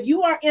if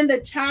you are in the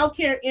child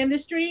care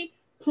industry,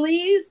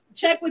 please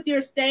check with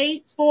your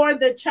states for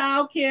the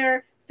child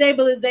care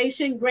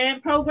stabilization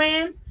grant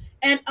programs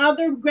and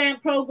other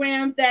grant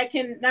programs that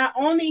can not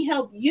only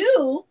help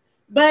you,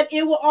 but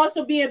it will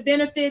also be a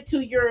benefit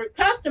to your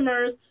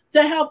customers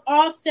to help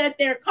offset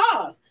their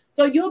costs.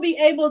 So you'll be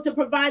able to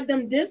provide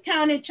them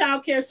discounted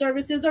child care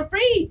services or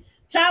free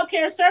child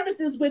care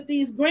services with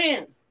these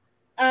grants.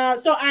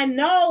 So I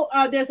know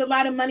there's a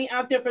lot of money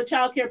out there for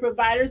child care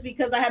providers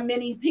because I have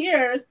many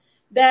peers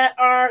that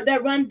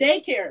run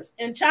daycares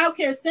and child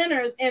care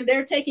centers, and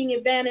they're taking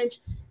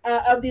advantage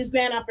of these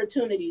grant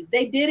opportunities.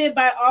 They did it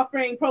by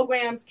offering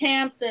programs,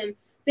 camps, and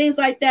things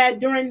like that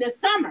during the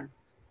summer.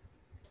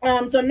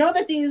 So know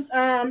that these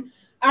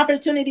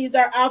opportunities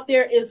are out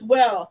there as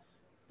well.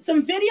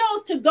 Some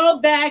videos to go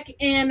back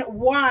and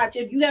watch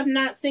if you have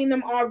not seen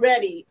them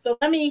already. So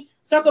let me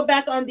circle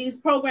back on these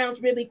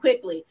programs really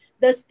quickly.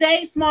 The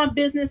State Small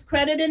Business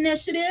Credit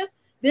Initiative.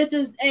 This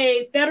is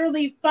a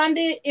federally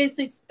funded, it's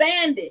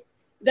expanded.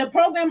 The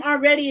program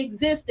already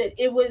existed.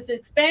 It was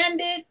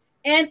expanded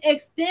and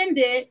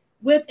extended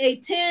with a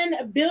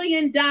 $10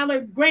 billion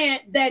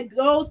grant that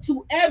goes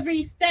to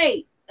every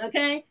state,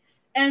 okay?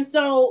 And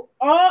so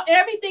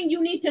everything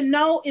you need to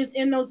know is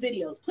in those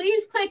videos.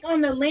 Please click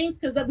on the links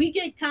because we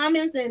get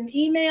comments and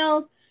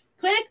emails.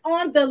 Click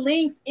on the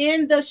links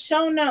in the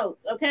show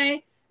notes,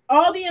 okay?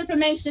 All the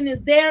information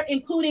is there,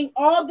 including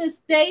all the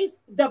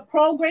states, the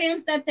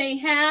programs that they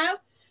have,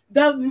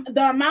 the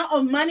amount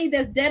of money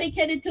that's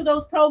dedicated to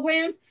those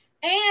programs,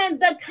 and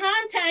the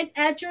contact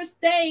at your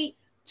state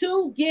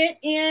to get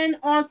in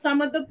on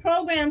some of the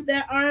programs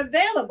that are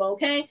available,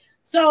 okay?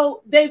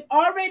 So they've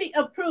already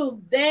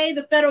approved,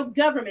 the federal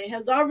government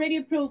has already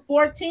approved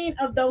 14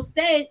 of those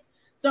states.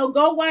 So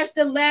go watch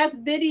the last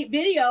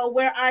video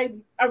where I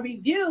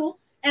review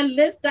and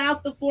list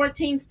out the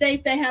 14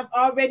 states that have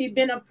already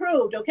been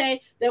approved,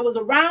 okay? There was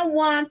a round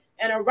 1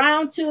 and a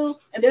round 2,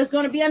 and there's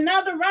going to be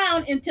another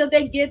round until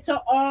they get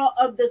to all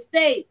of the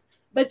states.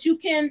 But you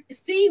can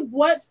see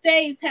what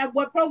states have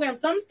what programs.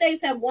 Some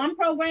states have 1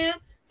 program.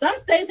 Some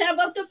states have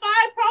up to 5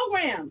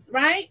 programs,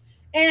 right?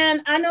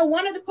 And I know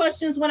one of the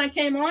questions when I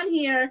came on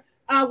here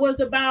was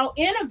about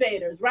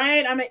innovators,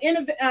 right? I'm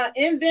an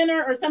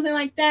inventor or something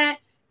like that.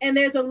 And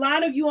there's a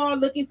lot of you all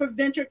looking for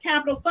venture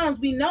capital funds.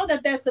 We know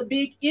that that's a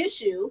big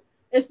issue,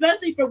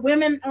 especially for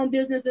women-owned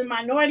business and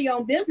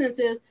minority-owned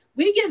businesses.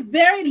 We get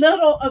very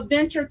little of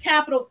venture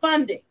capital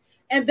funding,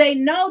 and they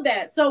know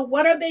that. So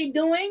what are they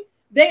doing?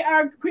 They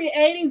are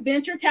creating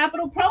venture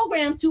capital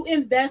programs to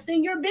invest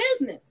in your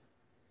business,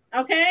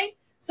 okay?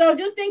 So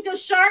just think of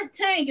Shark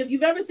Tank. If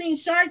you've ever seen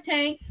Shark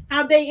Tank,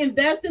 how they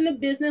invest in the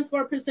business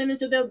for a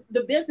percentage of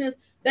the business,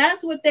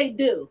 that's what they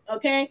do,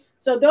 okay?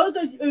 So those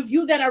of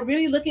you that are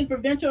really looking for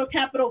venture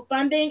capital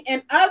funding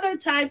and other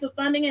types of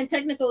funding and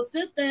technical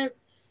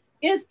assistance,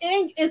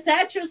 it's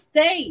at your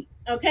state,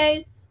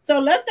 okay? So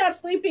let's stop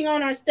sleeping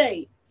on our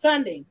state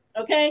funding,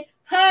 okay?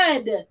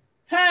 HUD,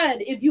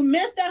 if you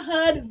missed the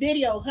HUD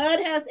video,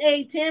 HUD has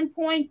a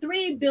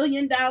 $10.3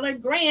 billion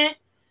grant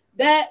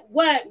that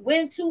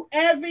went to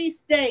every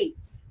state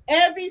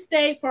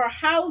for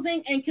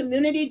housing and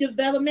community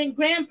development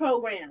grant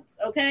programs,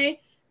 okay,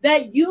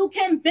 that you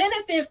can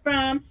benefit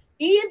from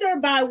either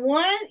by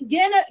 1,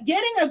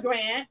 getting a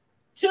grant,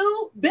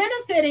 2,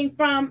 benefiting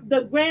from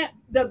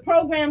the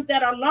programs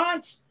that are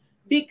launched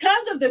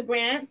because of the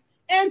grants,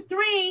 and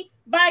 3,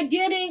 by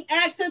getting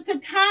access to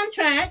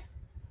contracts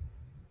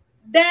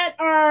that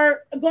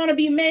are going to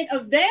be made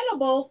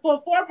available for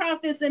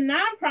profits and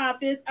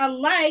nonprofits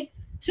alike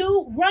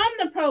to run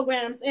the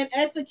programs and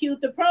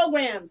execute the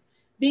programs,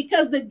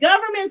 because the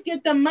governments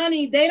get the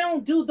money, they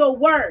don't do the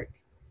work.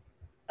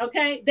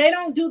 Okay, they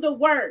don't do the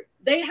work.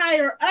 They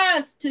hire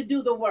us to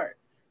do the work.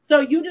 So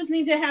you just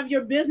need to have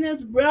your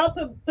business well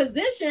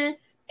positioned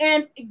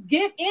and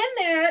get in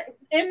there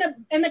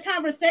in the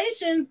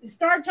conversations.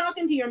 Start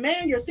talking to your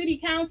mayor, your city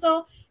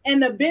council,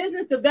 and the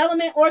business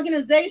development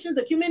organizations,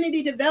 the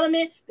community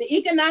development, the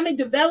economic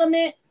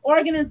development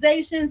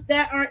organizations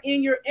that are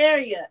in your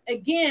area.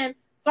 Again,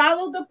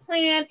 follow the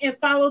plan and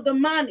follow the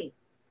money.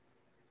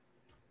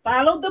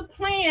 Follow the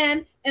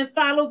plan and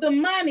follow the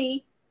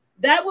money.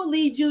 That will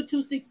lead you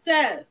to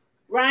success,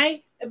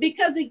 right?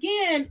 Because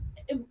again,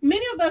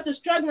 many of us are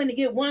struggling to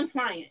get one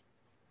client.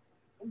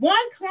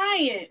 One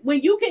client, when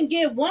you can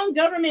get one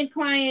government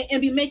client and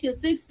be making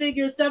 6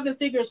 figures, 7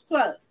 figures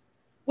plus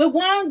with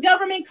one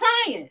government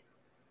client,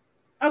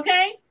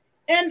 okay?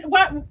 And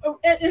what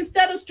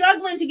instead of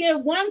struggling to get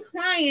one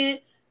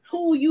client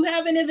who you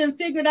haven't even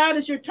figured out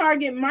as your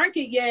target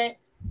market yet,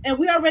 and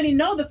we already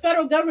know the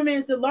federal government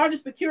is the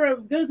largest procurer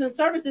of goods and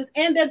services,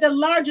 and they're the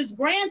largest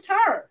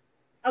grantor,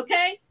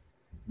 okay?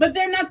 But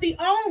they're not the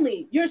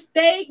only. Your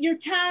state, your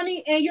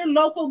county, and your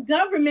local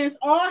governments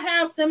all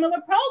have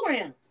similar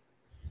programs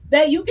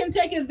that you can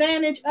take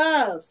advantage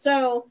of.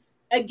 So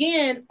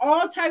again,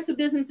 all types of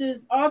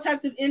businesses, all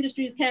types of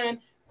industries can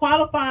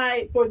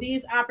qualify for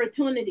these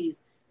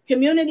opportunities.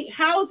 Community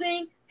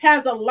housing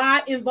has a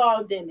lot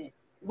involved in it.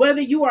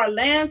 Whether you are a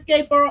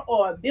landscaper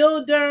or a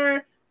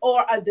builder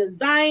or a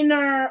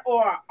designer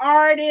or an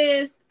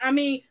artist, I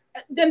mean,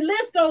 the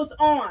list goes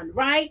on,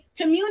 right?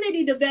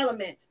 Community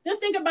development. Just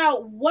think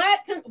about what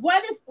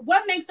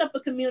makes up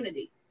a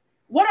community.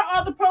 What are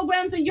all the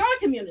programs in your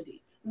community?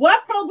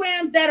 What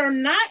programs that are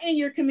not in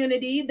your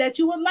community that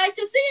you would like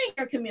to see in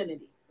your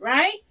community,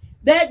 right?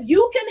 That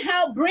you can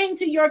help bring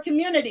to your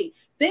community.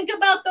 Think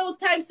about those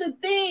types of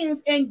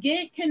things and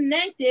get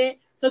connected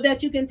so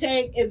that you can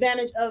take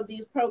advantage of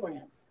these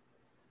programs.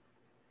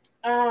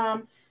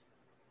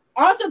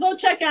 Also, go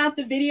check out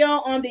the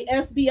video on the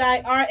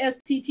SBIR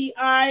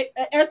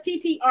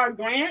STTR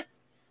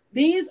grants.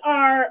 These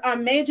are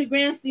major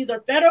grants. These are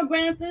federal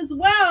grants as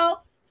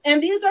well.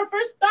 And these are for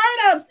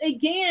startups,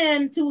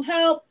 again, to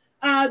help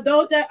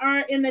those that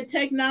aren't in the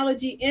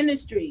technology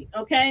industry,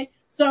 okay?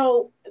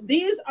 So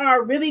these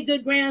are really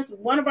good grants.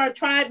 One of our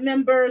tribe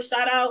members,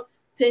 shout out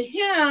to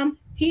him,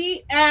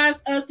 he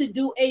asked us to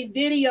do a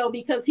video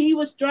because he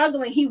was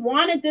struggling. He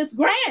wanted this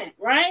grant,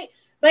 right?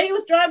 But he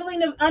was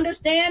struggling to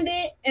understand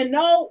it and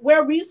know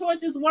where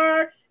resources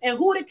were and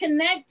who to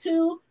connect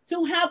to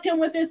help him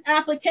with his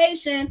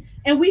application.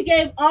 And we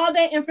gave all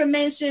that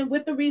information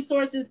with the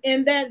resources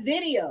in that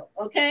video,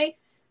 okay?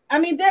 I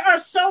mean, there are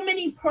so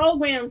many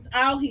programs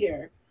out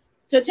here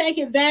to take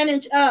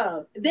advantage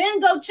of. Then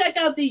go check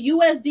out the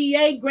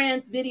USDA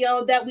grants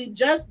video that we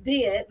just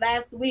did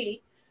last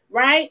week,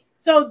 right?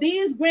 So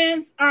these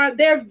grants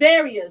they're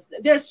various.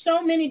 There's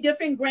so many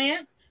different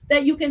grants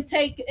that you can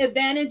take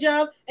advantage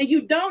of, and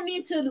you don't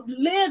need to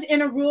live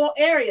in a rural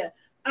area.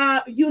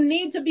 You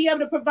need to be able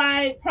to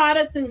provide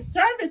products and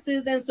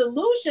services and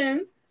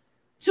solutions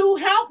to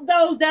help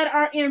those that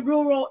are in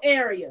rural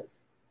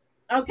areas,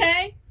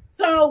 okay?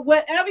 So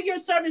whatever your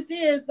service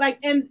is,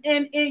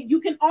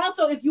 you can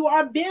also, if you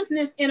are a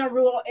business in a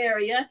rural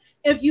area,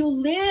 if you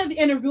live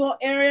in a rural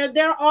area,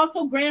 there are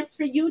also grants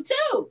for you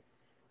too.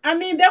 I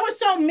mean, there were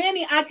so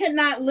many, I could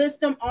not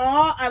list them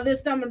all. I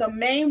list some of the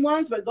main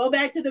ones, but go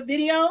back to the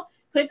video,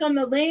 click on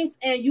the links,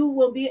 and you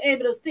will be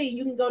able to see.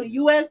 You can go to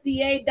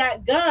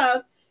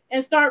USDA.gov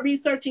and start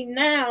researching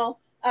now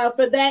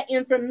for that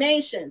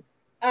information.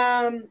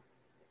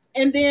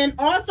 And then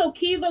also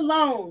Kiva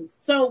loans.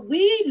 So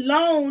we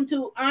loan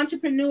to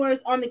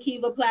entrepreneurs on the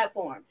Kiva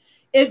platform.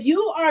 If you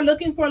are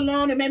looking for a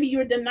loan and maybe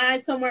you're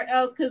denied somewhere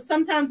else, because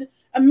sometimes,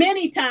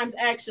 many times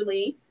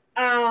actually,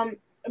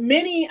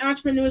 many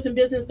entrepreneurs and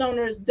business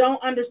owners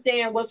don't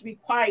understand what's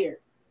required.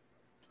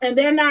 And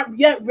they're not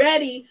yet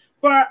ready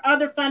for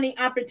other funding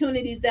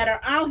opportunities that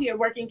are out here,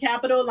 working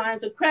capital,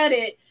 lines of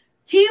credit.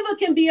 Kiva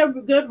can be a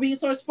good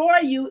resource for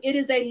you. It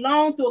is a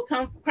loan through a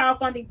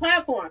crowdfunding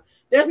platform.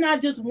 There's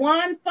not just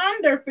one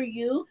funder for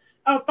you,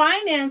 a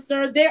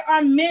financer. There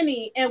are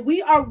many, and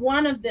we are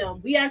one of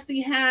them. We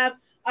actually have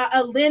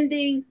a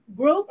lending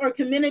group or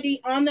community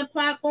on the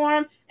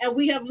platform, and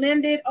we have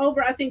lended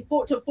over, I think,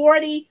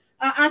 40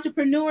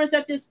 entrepreneurs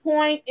at this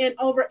point in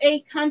over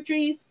 8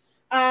 countries.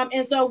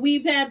 And so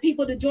we've had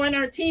people to join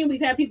our team.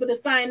 We've had people to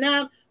sign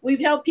up. We've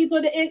helped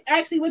people to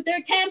actually with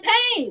their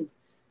campaigns.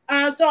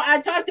 So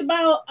I talked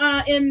about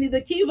in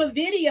the Kiva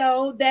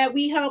video that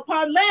we helped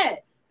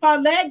Paulette.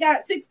 Paulette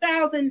got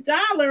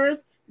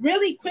 $6,000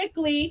 really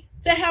quickly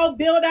to help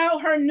build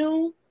out her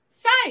new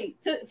site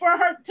for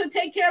her to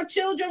take care of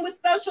children with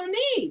special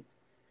needs,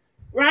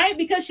 right?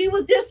 Because she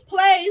was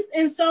displaced.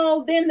 And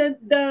so then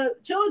the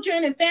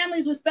children and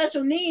families with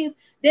special needs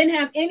didn't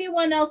have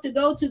anyone else to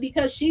go to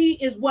because she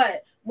is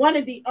one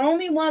of the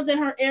only ones in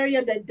her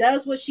area that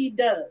does what she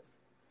does.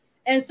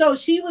 And so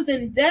she was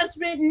in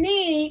desperate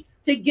need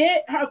to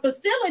get her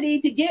facility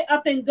to get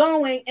up and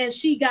going, and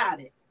she got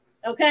it.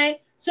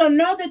 Okay. So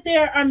know that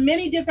there are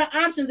many different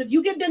options. If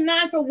you get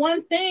denied for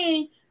one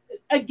thing,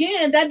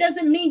 again, that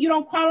doesn't mean you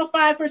don't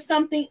qualify for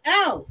something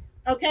else,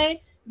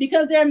 okay?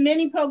 Because there are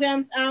many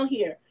programs out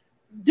here.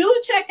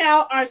 Do check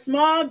out our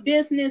small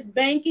business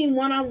banking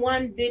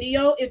one-on-one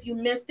video if you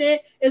missed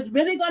it. It's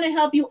really going to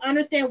help you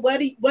understand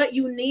what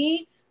you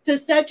need to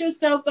set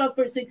yourself up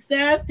for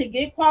success, to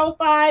get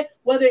qualified,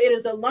 whether it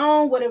is a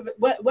loan, whatever,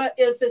 what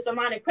if it's a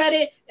line of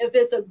credit, if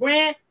it's a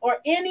grant or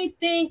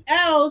anything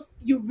else.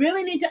 You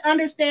really need to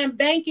understand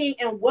banking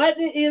and what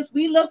it is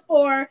we look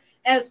for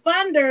as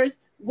funders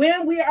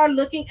when we are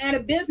looking at a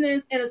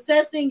business and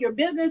assessing your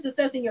business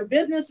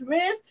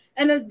risk,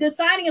 and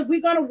deciding if we're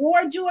going to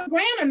award you a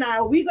grant or not,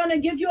 are we going to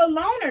give you a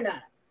loan or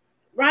not,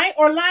 right?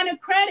 Or line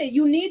of credit.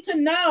 You need to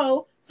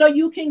know so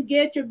you can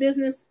get your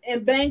business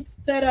and banks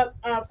set up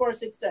for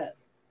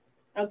success,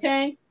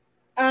 okay?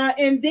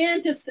 And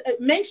then to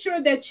make sure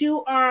that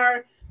you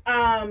are,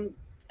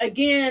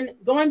 again,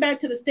 going back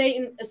to the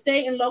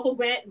state and local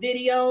grant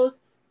videos,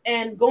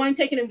 and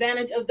taking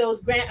advantage of those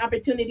grant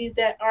opportunities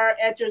that are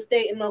at your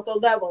state and local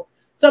level.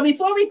 So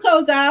before we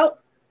close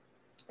out,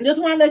 I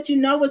just want to let you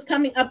know what's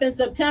coming up in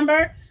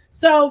September.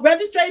 So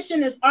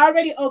registration is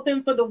already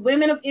open for the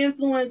Women of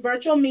Influence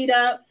virtual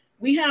meetup.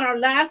 We had our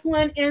last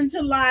one in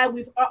July.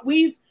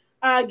 We've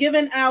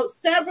given out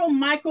several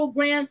micro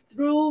grants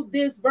through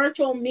this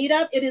virtual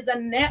meetup. It is a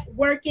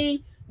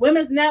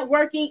women's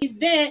networking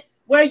event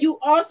where you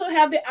also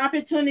have the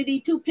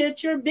opportunity to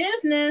pitch your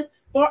business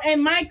for a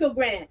micro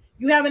grant.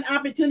 You have an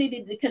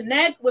opportunity to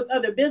connect with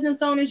other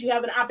business owners. You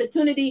have an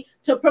opportunity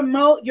to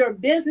promote your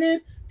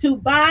business, to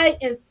buy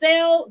and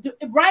sell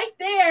right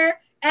there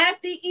at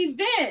the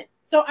event.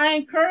 So I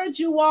encourage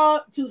you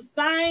all to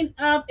sign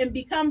up and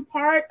become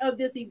part of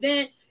this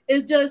event.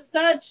 It's just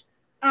such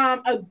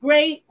a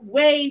great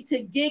way to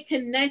get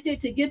connected,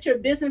 to get your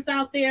business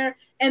out there,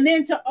 and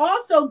then to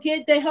also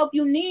get the help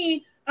you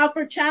need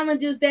for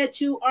challenges that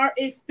you are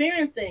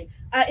experiencing.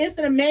 It's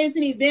an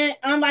amazing event,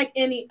 unlike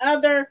any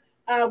other.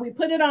 We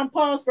put it on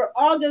pause for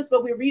August,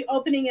 but we're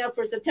reopening it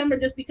for September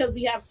just because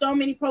we have so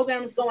many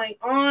programs going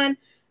on.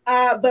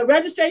 But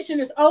registration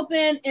is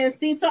open and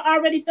seats are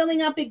already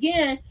filling up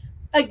again.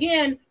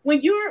 Again,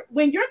 when you're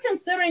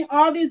considering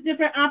all these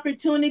different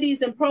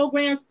opportunities and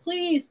programs,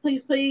 please,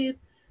 please, please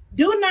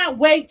do not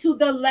wait to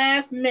the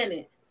last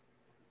minute.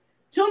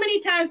 Too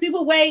many times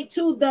people wait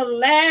to the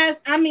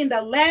last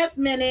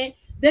minute.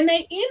 Then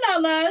they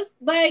email us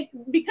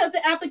because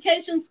the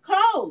application's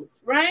closed,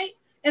 right?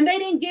 And they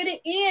didn't get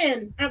it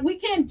in. We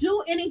can't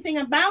do anything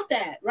about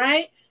that,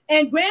 right?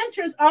 And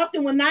grantors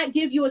often will not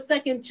give you a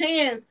second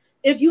chance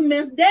if you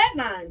miss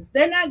deadlines.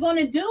 They're not going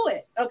to do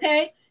it,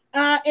 okay?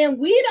 And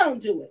we don't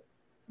do it.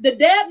 The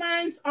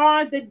deadlines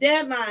are the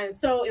deadlines.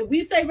 So if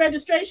we say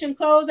registration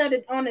close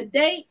on a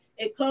date,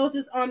 it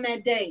closes on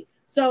that date.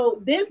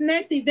 So this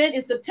next event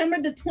is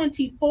September the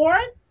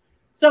 24th.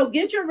 So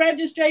get your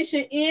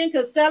registration in,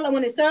 because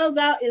when it sells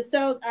out, it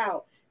sells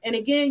out. And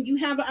again, you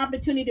have an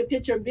opportunity to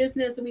pitch your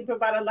business, and we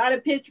provide a lot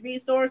of pitch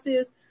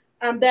resources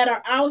that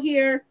are out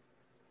here.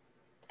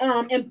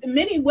 And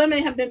many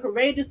women have been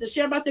courageous to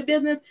share about their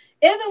business.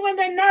 Even when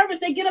they're nervous,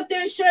 they get up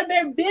there and share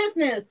their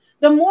business.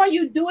 The more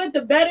you do it,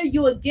 the better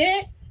you will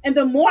get, and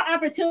the more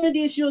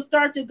opportunities you'll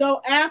start to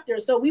go after.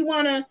 So we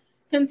want to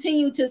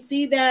continue to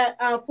see that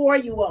for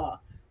you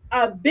all.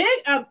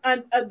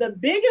 The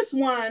biggest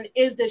one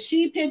is the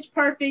She Pitch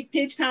Perfect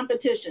pitch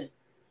competition.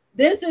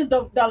 This is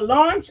the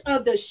launch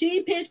of the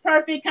She Pitch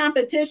Perfect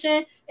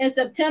competition in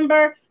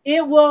September.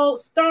 It will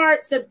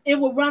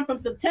run from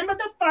September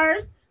the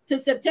 1st to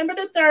September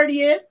the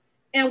 30th,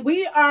 and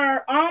we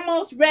are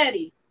almost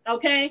ready,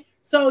 okay?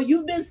 So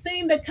you've been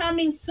seeing the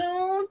coming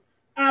soon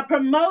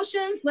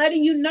promotions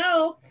letting you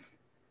know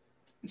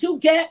to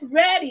get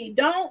ready.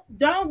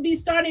 Don't be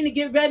starting to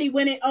get ready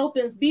when it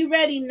opens. Be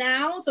ready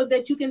now so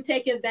that you can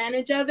take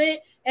advantage of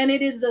it. And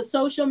it is a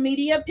social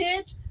media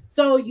pitch.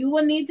 So you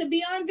will need to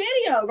be on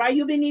video, right?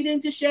 You'll be needing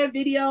to share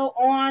video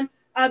on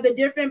the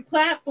different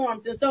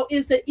platforms. And so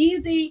it's an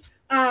easy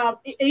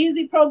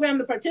program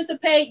to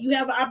participate. You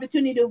have an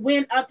opportunity to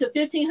win up to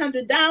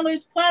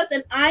 $1,500 plus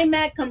an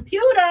iMac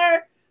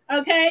computer.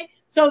 Okay.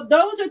 So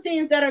those are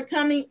things that are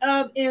coming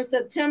up in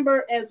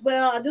September as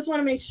well. I just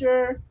want to make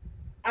sure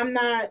I'm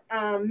not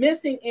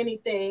missing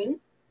anything.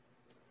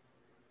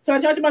 So I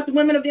talked about the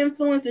Women of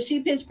Influence, the She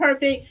Pitch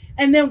Perfect.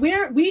 And then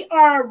we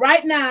are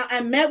right now,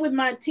 I met with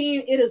my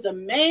team. It is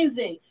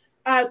amazing.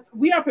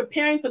 We are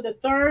preparing for the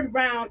third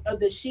round of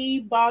the She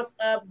Boss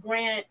Up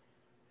grant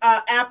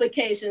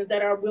applications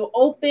that will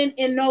open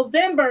in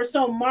November.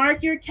 So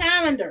mark your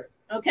calendar,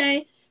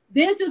 okay?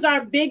 This is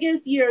our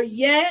biggest year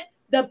yet.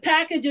 The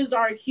packages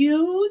are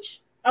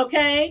huge,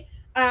 okay?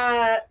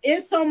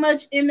 It's so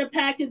much in the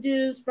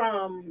packages,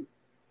 from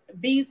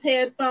Beats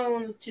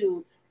headphones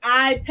to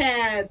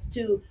iPads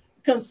to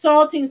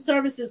consulting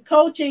services,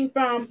 coaching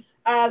from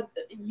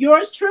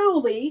yours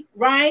truly,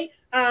 right?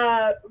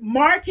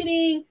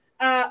 Marketing,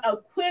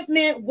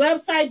 equipment,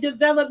 website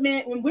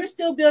development. When we're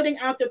still building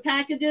out the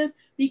packages,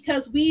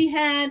 because we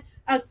had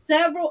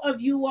several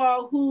of you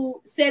all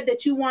who said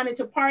that you wanted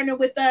to partner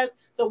with us.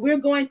 So we're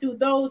going through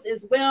those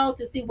as well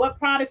to see what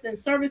products and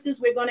services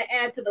we're going to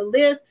add to the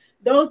list.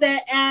 Those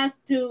that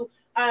asked to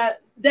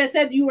that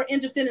said you were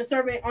interested in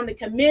serving on the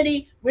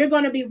committee, we're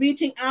going to be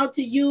reaching out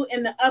to you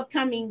in the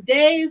upcoming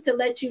days to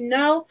let you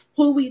know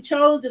who we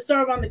chose to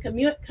serve on the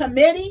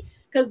committee,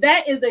 because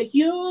that is a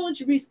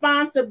huge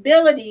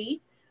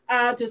responsibility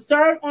to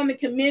serve on the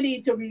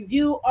committee, to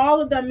review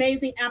all of the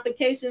amazing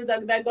applications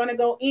that are going to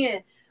go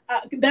in,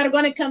 that are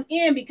going to come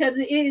in, because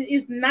it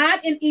is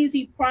not an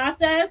easy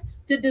process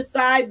to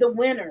decide the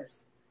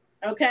winners,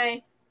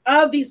 okay,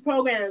 of these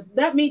programs.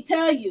 Let me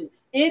tell you,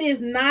 it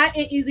is not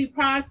an easy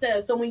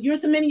process. So when you're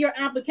submitting your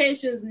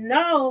applications,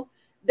 know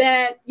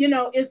that, you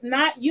know, it's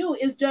not you.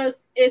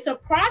 It's a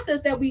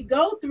process that we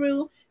go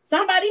through.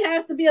 Somebody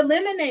has to be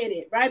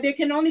eliminated, right? There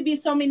can only be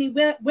so many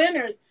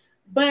winners,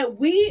 but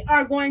we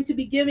are going to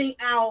be giving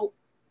out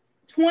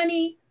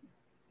 20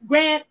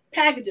 grant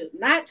packages,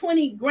 not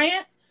 20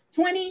 grants,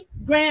 20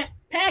 grant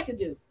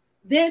packages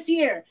this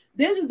year.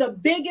 This is the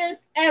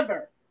biggest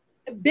ever.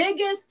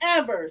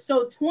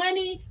 So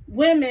 20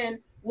 women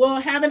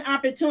will have an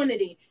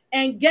opportunity.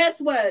 And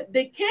guess what?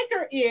 The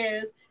kicker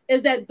is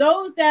that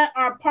those that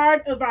are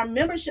part of our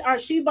membership, our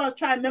She Boss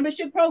Tribe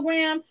membership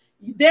program,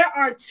 there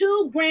are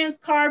 2 grants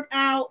carved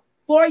out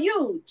for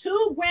you,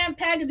 2 grant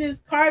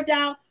packages carved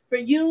out for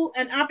you,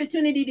 an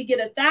opportunity to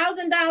get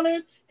 $1,000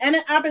 and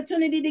an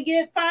opportunity to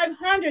get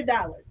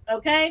 $500.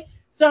 Okay.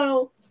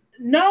 So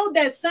know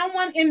that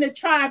someone in the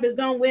tribe is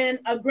going to win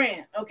a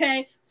grant.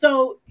 Okay.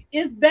 So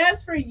it's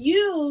best for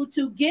you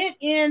to get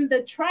in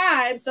the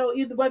tribe. So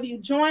either whether you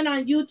join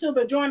on YouTube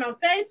or join on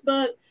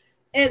Facebook,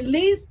 at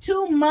least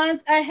 2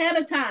 months ahead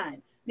of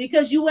time,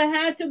 because you will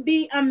have to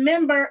be a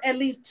member at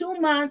least 2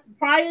 months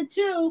prior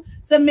to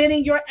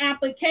submitting your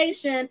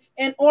application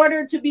in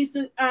order to be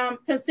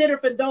considered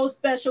for those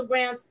special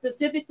grants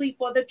specifically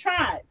for the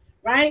tribe,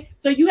 right?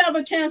 So you have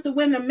a chance to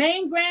win the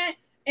main grant.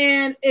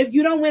 And if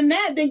you don't win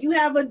that, then you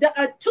have a 2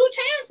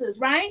 chances,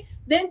 right?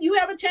 Then you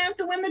have a chance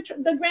to win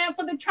the grant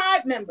for the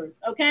tribe members,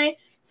 okay?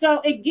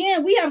 So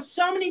again, we have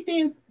so many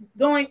things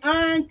going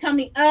on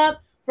coming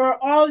up for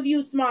all of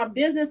you small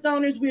business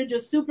owners. We're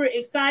just super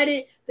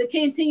excited to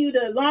continue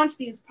to launch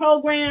these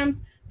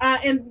programs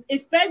and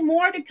expect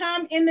more to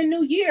come in the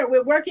new year.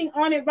 We're working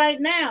on it right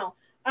now.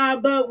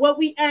 But what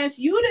we ask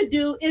you to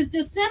do is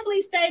to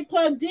simply stay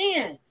plugged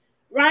in.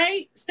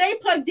 Right? Stay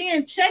plugged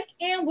in. Check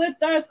in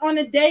with us on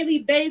a daily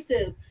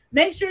basis.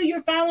 Make sure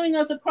you're following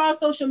us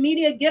across social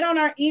media. Get on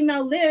our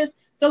email list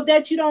so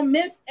that you don't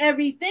miss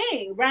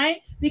everything,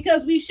 right?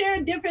 Because we share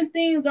different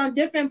things on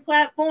different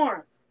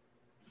platforms.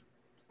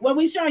 What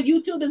we show on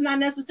YouTube is not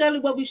necessarily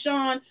what we share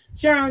on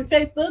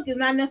Facebook, is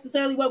not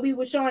necessarily what we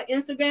would show on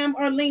Instagram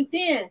or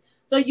LinkedIn.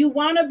 So you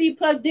want to be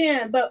plugged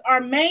in, but our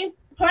main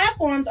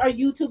platforms are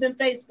YouTube and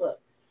Facebook.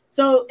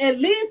 So at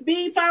least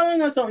be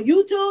following us on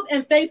YouTube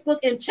and Facebook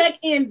and check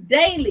in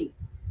daily,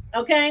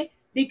 okay?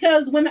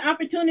 Because when the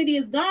opportunity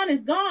is gone,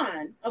 it's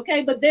gone,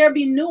 okay? But there'll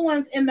be new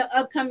ones in the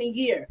upcoming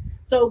year.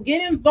 So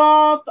get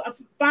involved,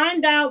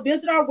 find out,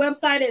 visit our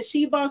website at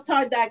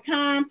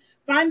shebosstalk.com,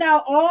 find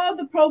out all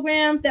the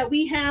programs that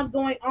we have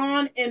going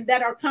on and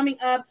that are coming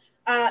up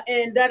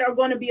and that are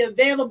going to be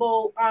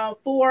available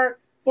for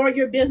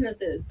your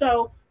businesses.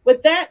 So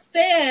with that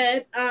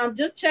said,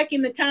 just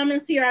checking the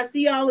comments here. I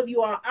see all of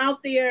you are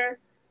out there,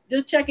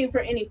 just checking for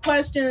any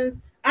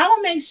questions. I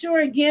will make sure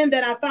again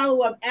that I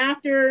follow up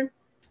after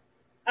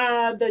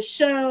the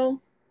show.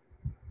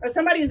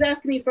 Somebody is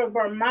asking me for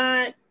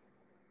Vermont.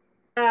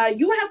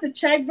 You will have to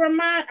check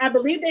Vermont. I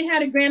believe they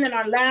had a grant in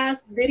our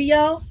last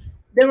video.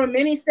 There were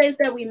many states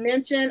that we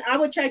mentioned. I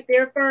would check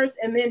there first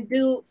and then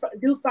do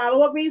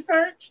follow-up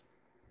research.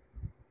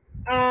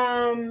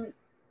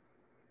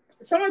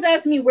 Someone's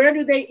asked me, where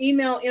do they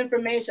email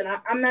information?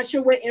 I'm not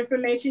sure what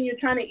information you're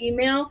trying to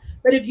email,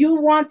 but if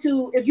you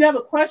have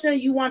a question or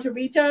you want to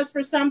reach us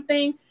for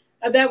something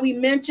that we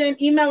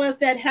mentioned, email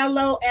us at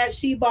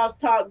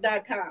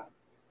hello@shebosstalk.com.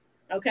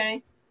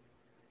 Okay.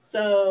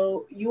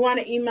 So you want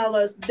to email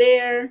us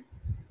there.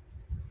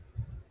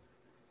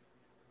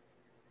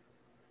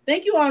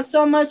 Thank you all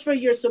so much for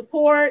your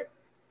support.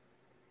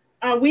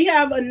 We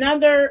have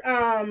another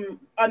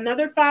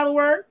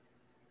follower.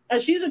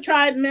 She's a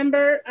tribe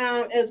member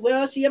as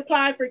well. She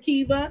applied for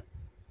Kiva.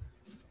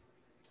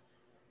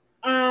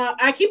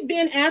 I keep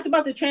being asked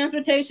about the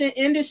transportation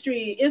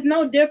industry. It's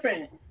no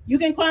different. You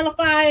can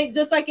qualify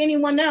just like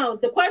anyone else.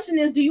 The question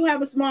is, do you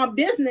have a small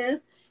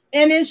business?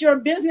 And is your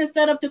business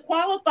set up to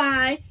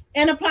qualify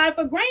and apply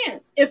for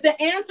grants? If the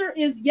answer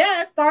is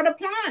yes, start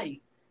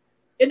applying.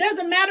 It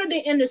doesn't matter the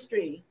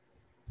industry.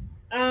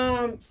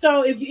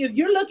 So if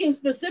you're looking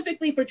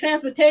specifically for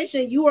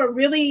transportation, you are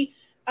really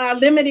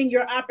limiting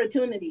your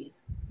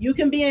opportunities. You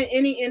can be in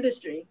any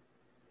industry.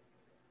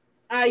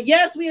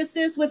 Yes, we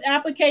assist with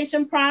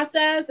application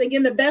process.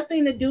 Again, the best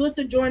thing to do is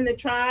to join the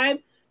tribe,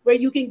 where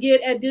you can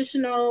get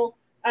additional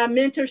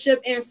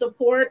mentorship and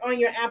support on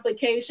your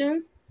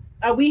applications.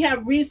 We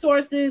have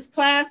resources,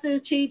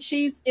 classes, cheat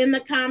sheets in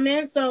the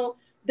comments. So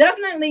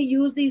definitely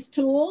use these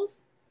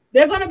tools.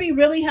 They're going to be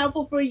really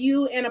helpful for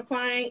you in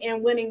applying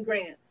and winning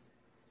grants.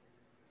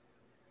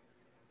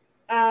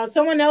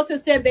 Someone else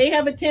has said they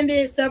have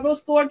attended several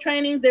SCORE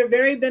trainings. They're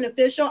very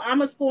beneficial.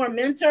 I'm a SCORE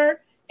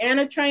mentor and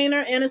a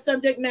trainer and a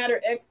subject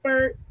matter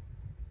expert.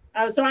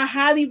 So I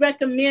highly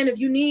recommend, if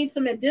you need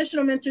some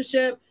additional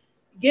mentorship,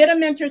 get a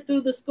mentor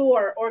through the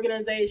SCORE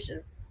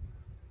organization.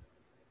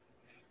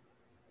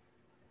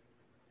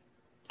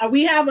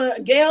 We have a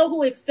Gail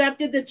who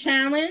accepted the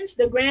challenge,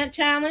 the grant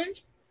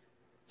challenge.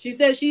 She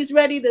says she's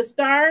ready to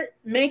start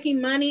making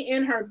money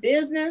in her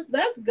business.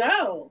 Let's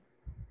go.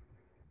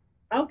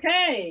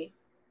 Okay.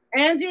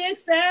 Angie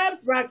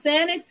accepts,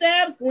 Roxanne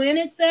accepts, Gwen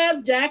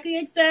accepts, Jackie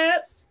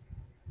accepts.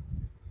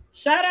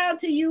 Shout out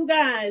to you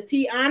guys.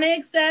 Tiana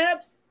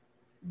accepts,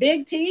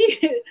 Big T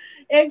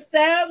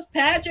accepts,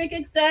 Patrick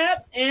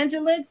accepts,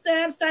 Angela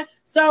accepts.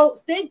 So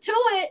stick to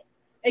it.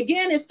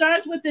 Again, it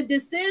starts with the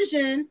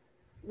decision,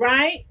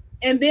 right?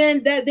 And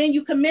then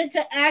you commit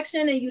to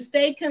action and you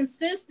stay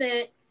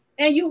consistent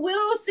and you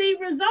will see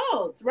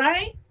results,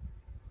 right?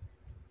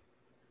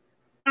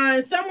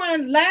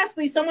 Someone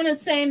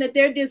is saying that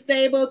they're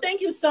disabled.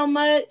 Thank you so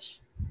much,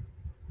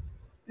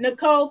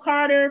 Nicole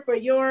Carter, for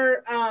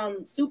your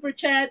super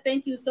chat.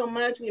 Thank you so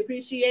much. We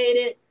appreciate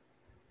it.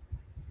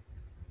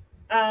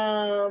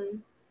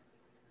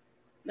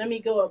 Let me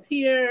go up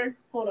here.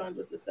 Hold on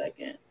just a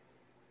second.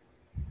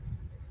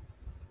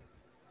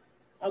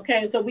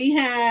 Okay, so we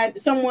had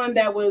someone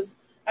that was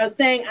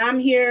saying, I'm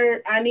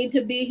here. I need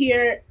to be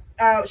here.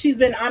 She's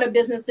been out of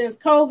business since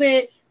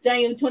COVID,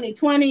 January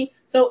 2020.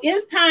 So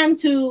it's time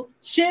to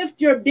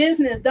shift your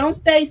business. Don't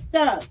stay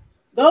stuck.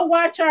 Go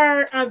watch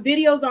our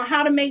videos on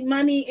how to make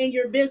money in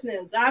your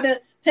business, how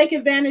to take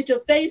advantage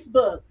of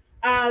Facebook.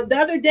 The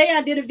other day,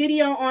 I did a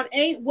video on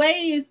 8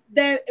 ways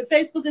that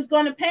Facebook is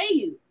going to pay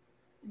you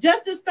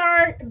just to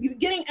start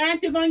getting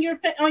active on your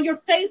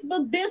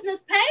Facebook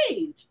business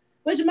page,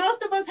 which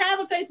most of us have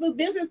a Facebook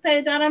business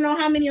page. I don't know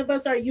how many of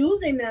us are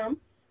using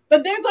them,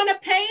 but they're going to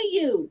pay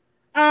you.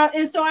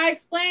 And so I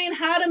explained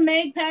how to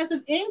make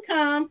passive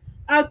income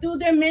through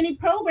their many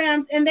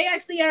programs, and they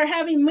actually are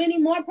having many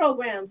more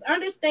programs.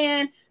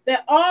 Understand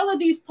that all of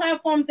these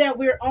platforms that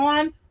we're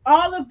on,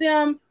 all of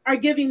them are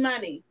giving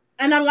money,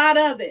 and a lot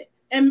of it.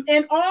 And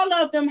all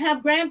of them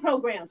have grant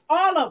programs.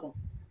 All of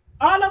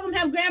them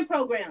have grant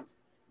programs.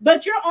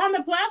 But you're on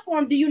the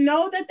platform. Do you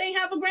know that they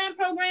have a grant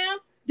program?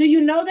 Do you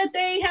know that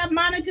they have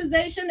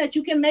monetization, that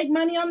you can make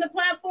money on the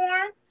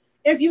platform?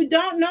 If you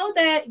don't know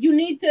that, you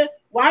need to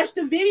watch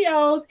the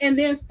videos and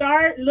then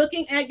start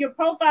looking at your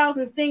profiles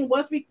and seeing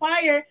what's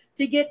required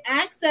to get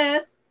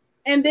access,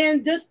 and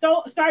then just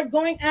start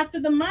going after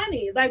the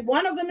money. Like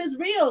one of them is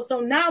Reels. So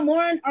now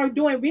more are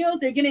doing Reels.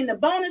 They're getting the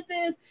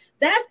bonuses.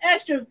 That's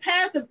extra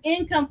passive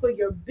income for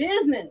your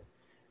business.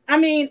 I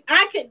mean,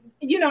 I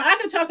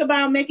could talk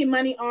about making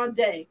money all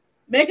day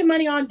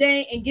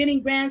and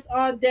getting grants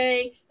all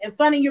day and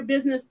funding your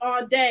business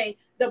all day.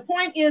 The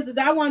point is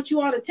I want you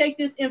all to take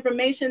this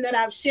information that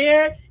I've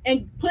shared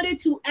and put it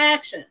to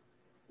action,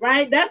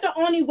 right? That's the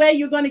only way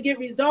you're going to get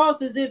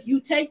results, is if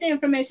you take the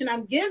information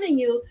I'm giving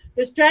you,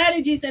 the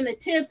strategies and the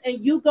tips,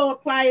 and you go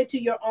apply it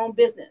to your own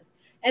business.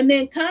 And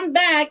then come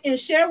back and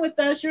share with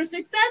us your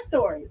success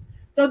stories.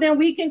 So then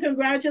we can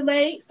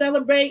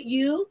celebrate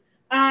you,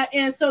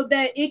 and so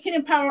that it can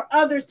empower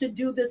others to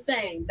do the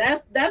same.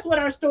 That's what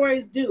our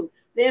stories do.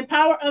 They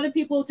empower other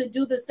people to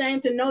do the same,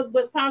 to know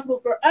what's possible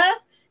for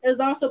us is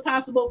also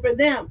possible for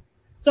them.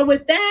 So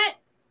with that,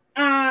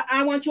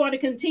 I want you all to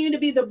continue to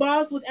be the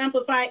boss with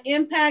Amplified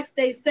Impact.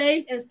 Stay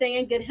safe and stay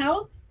in good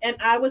health. And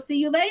I will see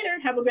you later.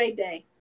 Have a great day.